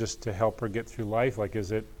there just to help her get through life? Like,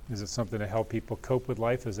 is it something to help people cope with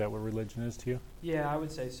life? Is that what religion is to you? Yeah, I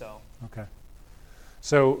would say so. Okay.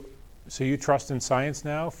 So you trust in science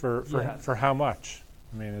now for Yes. for how much?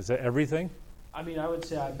 I mean, is that everything? I mean, I would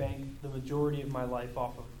say I bank the majority of my life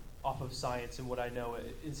off of science and what I know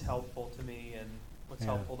is helpful to me and what's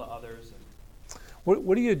helpful to others.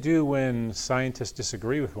 What do you do when scientists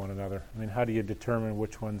disagree with one another? I mean, how do you determine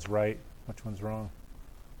which one's right, which one's wrong?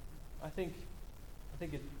 I think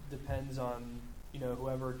it depends on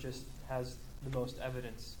whoever just has the most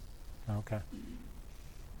evidence. Okay.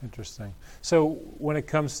 Interesting. So when it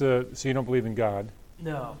comes to, so you don't believe in God?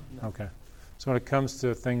 No. Okay. So when it comes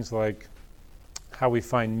to things like how we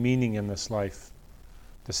find meaning in this life,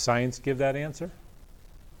 does science give that answer?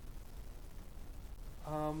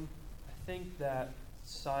 I think that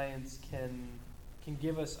science can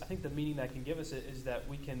give us, I think the meaning that can give us is that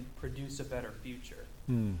we can produce a better future.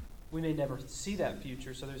 We may never see that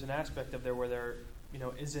future, so there's an aspect of there where there,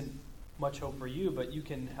 isn't much hope for you, but you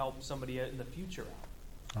can help somebody in the future out.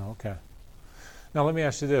 Oh, okay. Now let me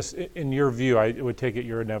ask you this. In your view, I would take it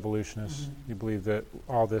you're an evolutionist. Mm-hmm. You believe that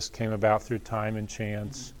all this came about through time and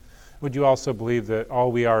chance. Mm-hmm. Would you also believe that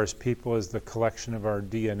all we are as people is the collection of our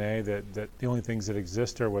DNA, that the only things that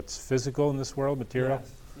exist are what's physical in this world, material?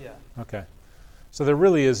 Yes. Yeah. Okay. So there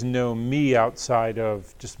really is no me outside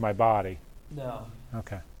of just my body? No.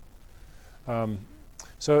 Okay.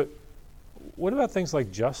 So what about things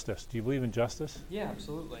like justice? Do you believe in justice? Yeah,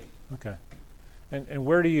 absolutely. Okay. And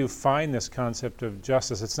where do you find this concept of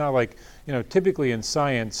justice? It's not like, typically in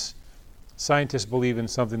science, scientists believe in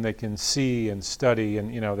something they can see and study,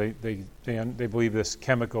 and they believe this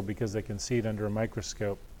chemical because they can see it under a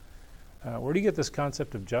microscope. Where do you get this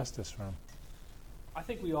concept of justice from? I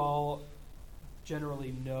think we all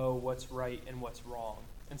generally know what's right and what's wrong,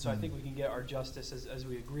 and so I think we can get our justice as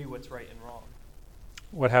we agree what's right and wrong.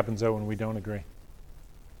 What happens though when we don't agree?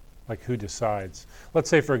 Like who decides? Let's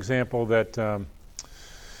say, for example, that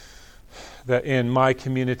in my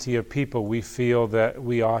community of people, we feel that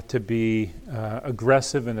we ought to be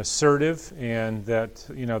aggressive and assertive, and that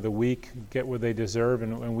the weak get what they deserve,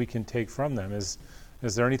 and we can take from them. Is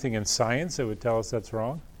there anything in science that would tell us that's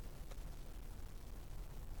wrong?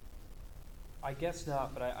 I guess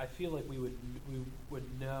not, but I feel like we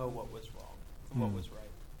would know what was wrong and what was right.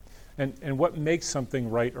 And what makes something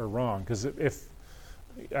right or wrong? Because if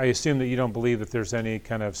I assume that you don't believe that there's any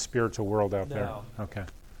kind of spiritual world out there. No. Okay.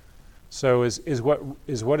 So is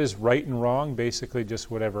what is right and wrong basically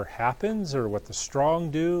just whatever happens or what the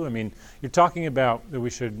strong do? I mean, you're talking about that we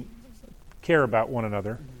should care about one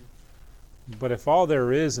another. Mm-hmm. But if all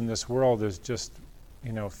there is in this world is just,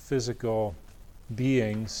 physical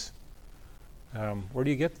beings, where do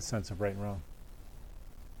you get the sense of right and wrong?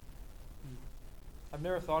 I've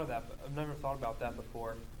never thought about that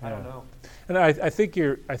before. I don't know. And I think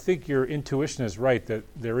your intuition is right that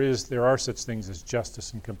there are such things as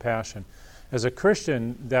justice and compassion. As a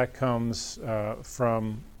Christian, that comes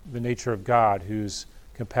from the nature of God, who's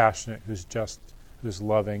compassionate, who's just, who's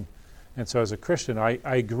loving. And so as a Christian, I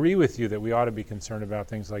agree with you that we ought to be concerned about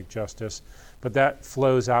things like justice, but that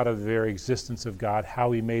flows out of the very existence of God,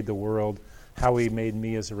 how he made the world, how he made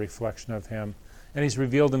me as a reflection of him. And he's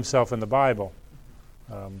revealed himself in the Bible.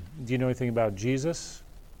 Do you know anything about Jesus?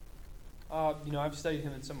 I've studied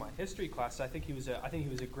him in some of my history classes. I think he was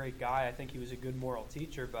a great guy. I think he was a good moral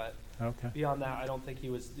teacher. But beyond that, I don't think he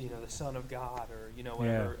was, the Son of God or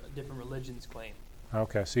whatever different religions claim.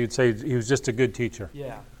 Okay, so you'd say he was just a good teacher.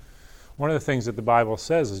 Yeah. One of the things that the Bible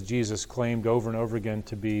says is Jesus claimed over and over again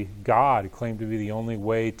to be God, claimed to be the only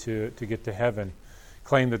way to get to heaven,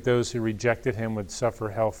 claimed that those who rejected him would suffer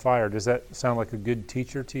hellfire. Does that sound like a good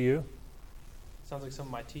teacher to you? Sounds like some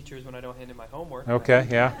of my teachers when I don't hand in my homework. Okay,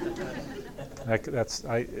 yeah.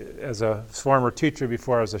 As a former teacher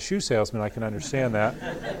before I was a shoe salesman, I can understand that.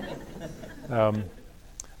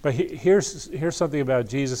 But here's something about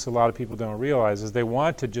Jesus a lot of people don't realize, is they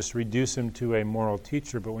want to just reduce him to a moral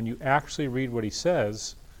teacher, but when you actually read what he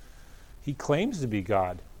says, he claims to be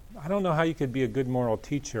God. I don't know how you could be a good moral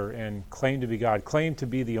teacher and claim to be God, claim to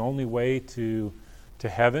be the only way to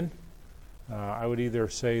heaven. I would either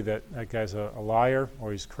say that guy's a liar,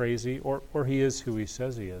 or he's crazy, or he is who he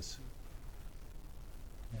says he is.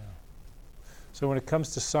 Yeah. So when it comes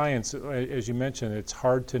to science, as you mentioned, it's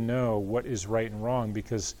hard to know what is right and wrong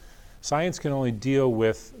because science can only deal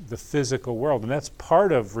with the physical world, and that's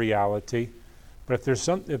part of reality. But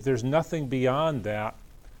if there's nothing beyond that,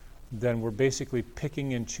 then we're basically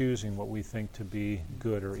picking and choosing what we think to be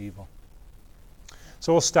good or evil.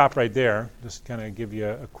 So we'll stop right there, just kind of give you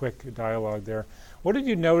a quick dialogue there. What did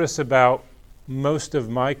you notice about most of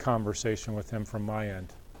my conversation with him from my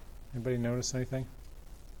end? Anybody notice anything?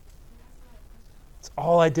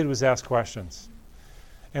 All I did was ask questions.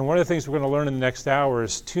 And one of the things we're going to learn in the next hour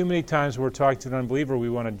is too many times when we're talking to an unbeliever, we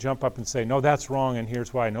want to jump up and say, no, that's wrong, and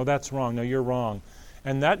here's why. No, that's wrong. No, you're wrong.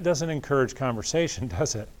 And that doesn't encourage conversation,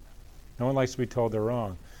 does it? No one likes to be told they're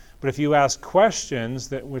wrong. But if you ask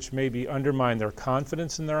questions which maybe undermine their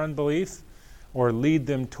confidence in their unbelief or lead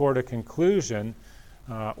them toward a conclusion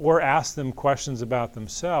or ask them questions about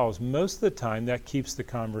themselves, most of the time that keeps the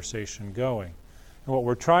conversation going. And what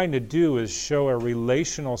we're trying to do is show a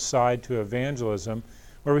relational side to evangelism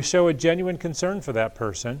where we show a genuine concern for that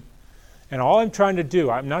person. And all I'm trying to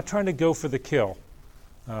do, I'm not trying to go for the kill.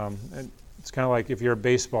 And it's kind of like if you're a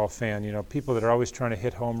baseball fan, people that are always trying to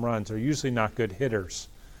hit home runs are usually not good hitters.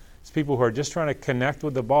 It's people who are just trying to connect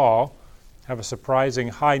with the ball, have a surprising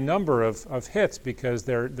high number of hits because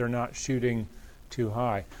they're not shooting too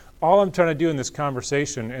high. All I'm trying to do in this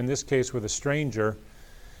conversation, in this case with a stranger,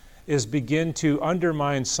 is begin to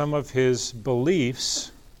undermine some of his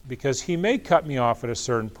beliefs because he may cut me off at a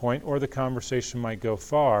certain point or the conversation might go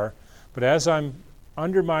far. But as I'm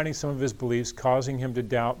undermining some of his beliefs, causing him to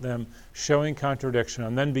doubt them, showing contradiction,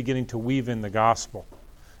 I'm then beginning to weave in the gospel.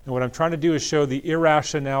 And what I'm trying to do is show the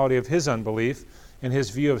irrationality of his unbelief and his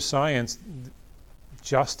view of science.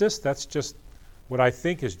 Justice, that's just what I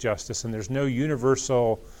think is justice, and there's no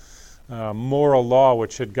universal moral law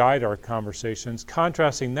which should guide our conversations.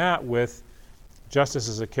 Contrasting that with justice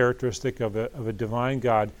as a characteristic of a divine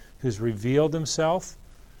God who's revealed himself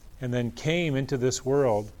and then came into this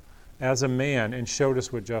world as a man and showed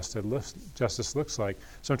us what justice looks like.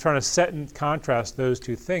 So I'm trying to set and contrast those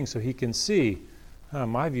two things so he can see,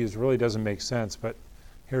 my views really doesn't make sense, but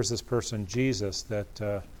here's this person, Jesus,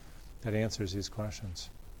 that answers these questions.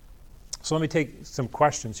 So let me take some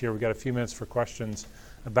questions here. We've got a few minutes for questions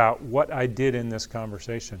about what I did in this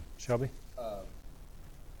conversation. Shelby? I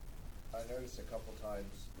noticed a couple times,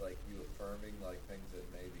 like you affirming like things that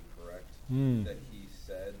may be correct that he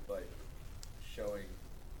said, but showing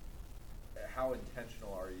how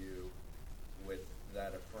intentional are you with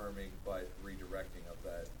that affirming, but redirecting of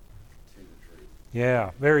that to the truth.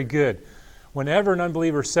 Yeah, very good. Whenever an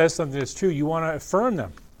unbeliever says something that's true, you want to affirm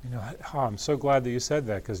them. I'm so glad that you said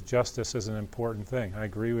that because justice is an important thing. I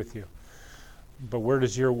agree with you. But where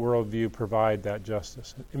does your worldview provide that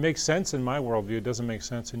justice? It makes sense in my worldview. It doesn't make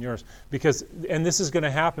sense in yours. And this is going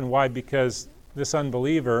to happen. Why? Because this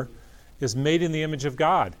unbeliever is made in the image of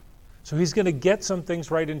God. So he's going to get some things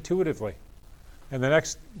right intuitively. And the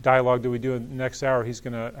next dialogue that we do in the next hour, I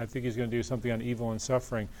think he's going to do something on evil and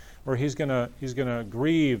suffering, where he's going to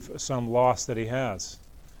grieve some loss that he has.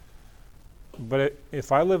 But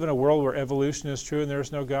if I live in a world where evolution is true and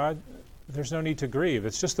there's no God, there's no need to grieve.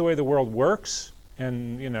 It's just the way the world works,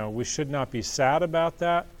 and we should not be sad about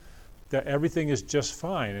that everything is just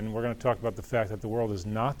fine. And we're going to talk about the fact that the world is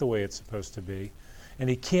not the way it's supposed to be. And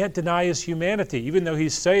he can't deny his humanity. Even though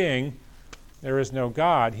he's saying there is no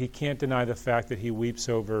God, he can't deny the fact that he weeps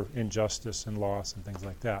over injustice and loss and things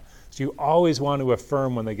like that. So you always want to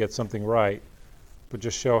affirm when they get something right, but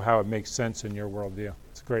just show how it makes sense in your worldview.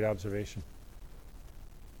 It's a great observation.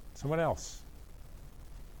 Someone else.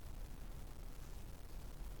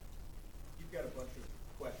 You've got a bunch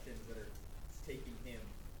of questions that are taking him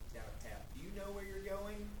down a path. Do you know where you're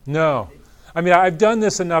going? No. I mean, I've done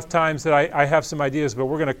this enough times that I have some ideas, but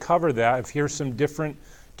we're going to cover that. If here's some different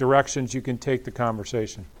directions you can take the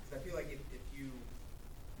conversation. I feel like if you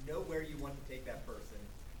know where you want to take that person,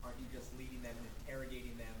 aren't you just leading them and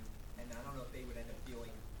interrogating them? And I don't know if they would end up feeling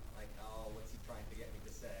like, oh, what's he trying to get me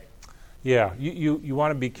to say? Yeah, you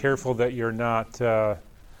want to be careful that you're not,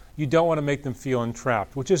 you don't want to make them feel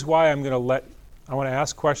entrapped, which is why I want to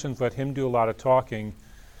ask questions, let him do a lot of talking,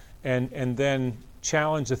 and then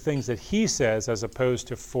challenge the things that he says as opposed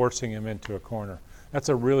to forcing him into a corner. That's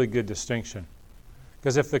a really good distinction.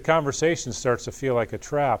 Because if the conversation starts to feel like a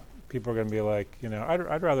trap, people are going to be like,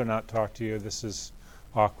 I'd rather not talk to you. This is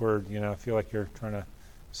awkward. I feel like you're trying to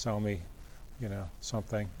sell me,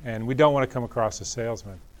 something. And we don't want to come across as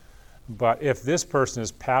salesmen. But if this person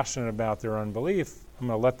is passionate about their unbelief, I'm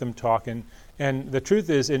going to let them talk. And the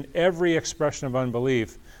truth is, in every expression of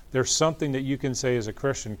unbelief, there's something that you can say as a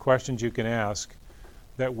Christian, questions you can ask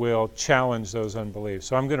that will challenge those unbeliefs.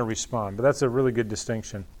 So I'm going to respond. But that's a really good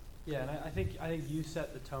distinction. Yeah, and I think you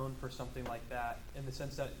set the tone for something like that in the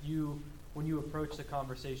sense that when you approach the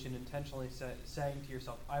conversation, intentionally saying to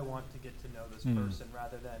yourself, I want to get to know this person,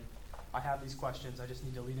 rather than I have these questions, I just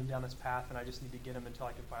need to lead him down this path, and I just need to get him until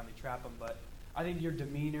I can finally trap him. But I think your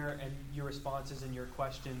demeanor and your responses and your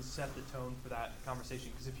questions set the tone for that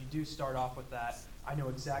conversation. Because if you do start off with that, I know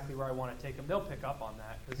exactly where I want to take them. They'll pick up on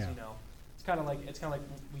that because it's kind of like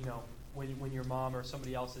when your mom or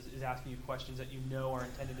somebody else is asking you questions that are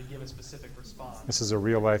intended to give a specific response. This is a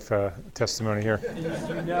real life testimony here. And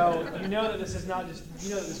you know that this is not just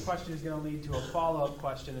that this question is going to lead to a follow-up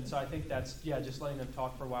question, and so I think that's just letting them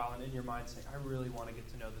talk for a while, and in your mind saying, I really want to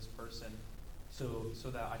get to know this person, so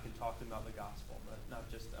that I can talk to them about the gospel, but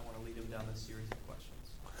not just I want to lead them down this series of questions.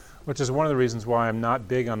 Which is one of the reasons why I'm not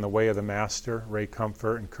big on the Way of the Master, Ray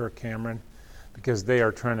Comfort and Kirk Cameron, because they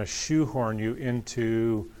are trying to shoehorn you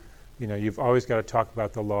into, you've always got to talk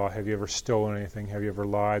about the law. Have you ever stolen anything? Have you ever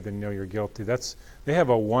lied? Then you're guilty. They have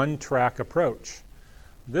a one-track approach.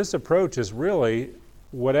 This approach is really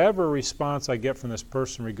whatever response I get from this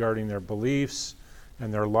person regarding their beliefs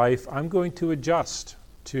and their life, I'm going to adjust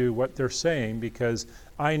to what they're saying because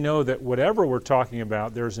I know that whatever we're talking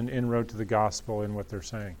about, there's an inroad to the gospel in what they're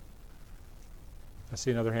saying. I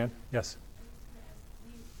see another hand. Yes.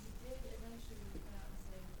 You did eventually come out and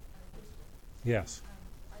say Christian. Yes.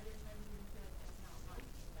 Are there times when you feel like that's not much,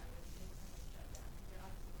 that would make someone shut down? You're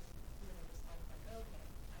obviously doing a response like, okay,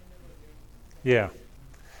 I know what you're saying. Yeah.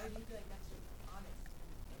 Or do you feel like that's just honest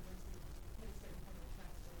and once you put a certain kind of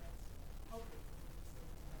trust, then that's healthy?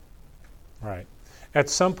 Right. At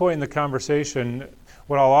some point in the conversation,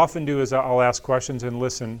 what I'll often do is I'll ask questions and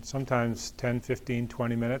listen, sometimes 10, 15,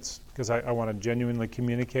 20 minutes, because I want to genuinely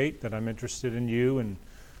communicate that I'm interested in you and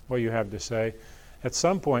what you have to say. At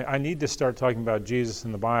some point, I need to start talking about Jesus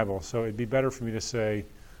in the Bible, so it'd be better for me to say,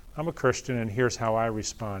 I'm a Christian and here's how I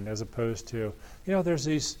respond, as opposed to, there's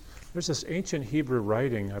this ancient Hebrew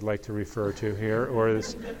writing I'd like to refer to here, or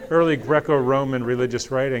this early Greco-Roman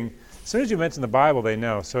religious writing. As soon as you mention the Bible, they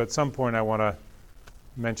know, so at some point I want to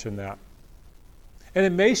mention that. And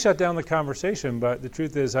it may shut down the conversation, but the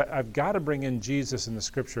truth is I've got to bring in Jesus in the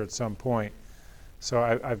Scripture at some point. So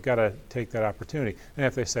I've got to take that opportunity. And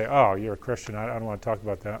if they say, oh, you're a Christian, I don't want to talk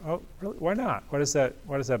about that. Oh, really? Why not? Why does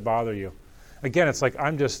that bother you? Again, it's like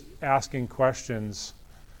I'm just asking questions.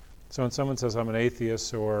 So when someone says I'm an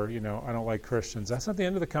atheist or, I don't like Christians, that's not the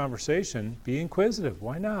end of the conversation. Be inquisitive.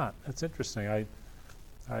 Why not? That's interesting. I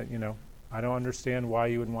don't understand why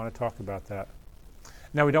you would want to talk about that.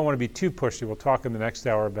 Now, we don't want to be too pushy. We'll talk in the next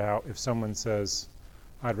hour about if someone says,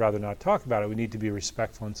 I'd rather not talk about it, we need to be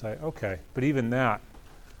respectful and say, okay. But even that,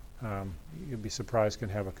 you'd be surprised can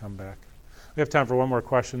have a comeback. We have time for one more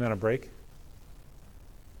question, then a break.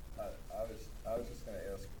 I was just going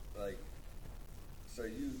to ask, like, so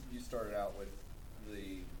you started out with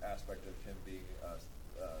the aspect of him being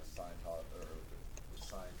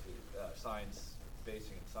science,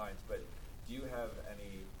 basing in science, but do you have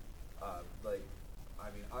any,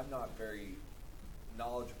 I'm not very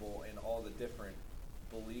knowledgeable in all the different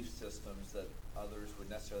belief systems that others would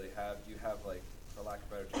necessarily have. Do you have, like, for lack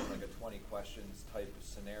of a better term, like a 20 questions type of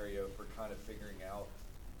scenario for kind of figuring out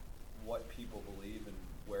what people believe and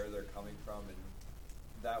where they're coming from? And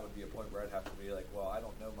that would be a point where I'd have to be like, well, I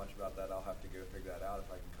don't know much about that. I'll have to go figure that out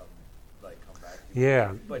if I can come back to you.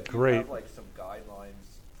 Yeah, but great. Do you have, like, some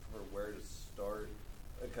guidelines for where to start?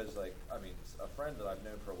 Because, like, I mean, a friend that I've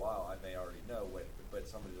known for a while, I may already know what, but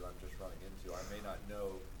somebody that I'm just running into, I may not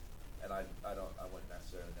know, and I wouldn't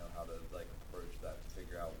necessarily know how to, like, approach that to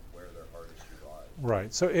figure out where their heart issue lies.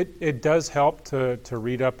 Right. So it does help to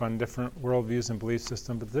read up on different worldviews and belief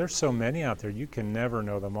systems, but there's so many out there, you can never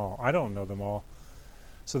know them all. I don't know them all.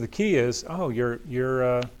 So the key is, you're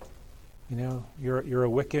a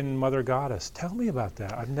Wiccan mother goddess. Tell me about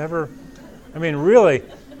that. I've never, really,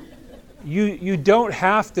 you don't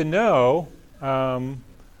have to know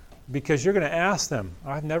because you're going to ask them.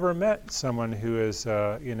 I've never met someone who is,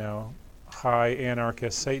 high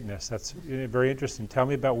anarchist Satanist. That's very interesting. Tell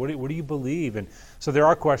me about what do you believe? And so there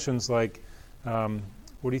are questions like,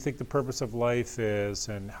 what do you think the purpose of life is?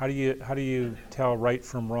 And how do you tell right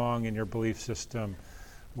from wrong in your belief system?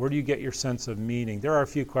 Where do you get your sense of meaning? There are a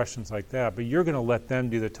few questions like that, but you're going to let them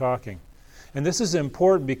do the talking. And this is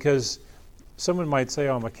important because someone might say,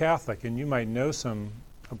 I'm a Catholic, and you might know something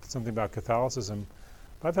about Catholicism.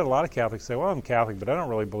 But I've had a lot of Catholics say, well, I'm Catholic, but I don't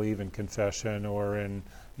really believe in confession or in,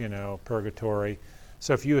 purgatory.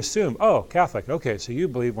 So if you assume, Catholic, okay, so you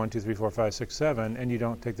believe 1, 2, 3, 4, 5, 6, 7, and you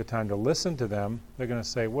don't take the time to listen to them, they're going to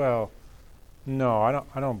say, well, no,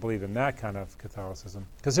 I don't believe in that kind of Catholicism.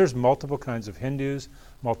 Because there's multiple kinds of Hindus,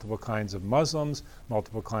 multiple kinds of Muslims,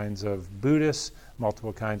 multiple kinds of Buddhists,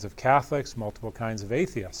 multiple kinds of Catholics, multiple kinds of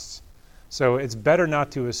atheists. So it's better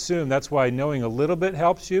not to assume. That's why knowing a little bit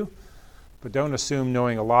helps you, but don't assume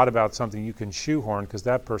knowing a lot about something you can shoehorn, because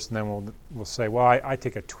that person then will say, well, I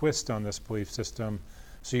take a twist on this belief system,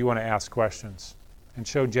 so you want to ask questions and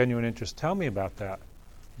show genuine interest. Tell me about that.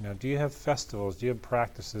 Do you have festivals? Do you have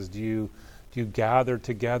practices? Do you gather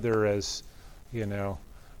together as,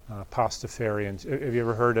 Pastafarians? Have you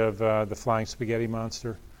ever heard of the Flying Spaghetti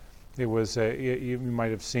Monster? It was, you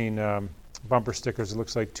might have seen bumper stickers. It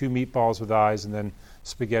looks like 2 meatballs with eyes and then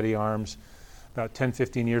spaghetti arms. About 10,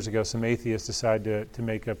 15 years ago, some atheists decided to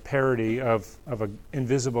make a parody of an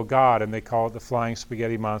invisible God, and they call it the Flying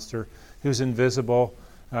Spaghetti Monster, who's invisible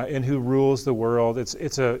and who rules the world.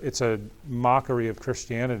 It's a mockery of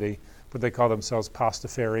Christianity, but they call themselves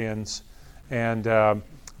Pastafarians. And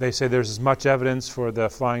they say there's as much evidence for the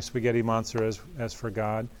Flying Spaghetti Monster as for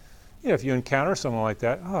God. If you encounter someone like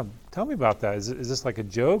that, tell me about that. Is this like a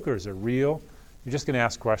joke or is it real? You're just going to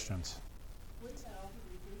ask questions. Wouldn't that often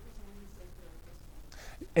be true for someone who says they're a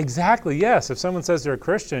Christian? Exactly, yes. If someone says they're a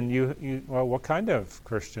Christian, well, what kind of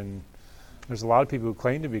Christian? There's a lot of people who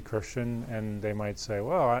claim to be Christian, and they might say,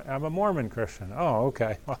 well, I'm a Mormon Christian. Oh,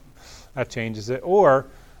 okay. Well, that changes it. Or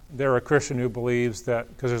they're a Christian who believes that,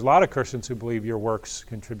 because there's a lot of Christians who believe your works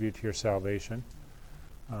contribute to your salvation.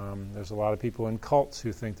 There's a lot of people in cults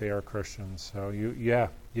who think they are Christians. So,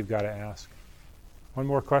 you've got to ask. One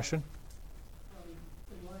more question?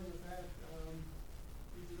 In line with that,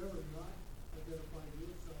 did you ever not identify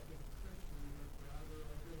yourself as a Christian, but rather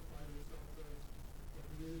identify yourself as a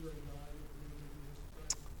believer in God, a believer in Jesus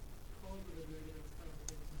Christ? Positive, negative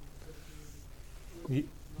connotations,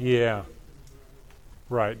 Yeah.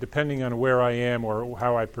 Right. Depending on where I am or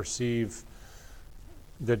how I perceive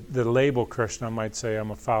the label Christian, I might say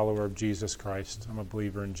I'm a follower of Jesus Christ. I'm a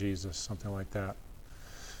believer in Jesus, something like that.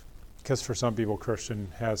 Because for some people, Christian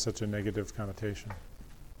has such a negative connotation.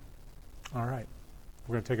 All right.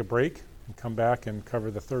 We're going to take a break and come back and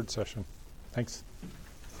cover the third session. Thanks.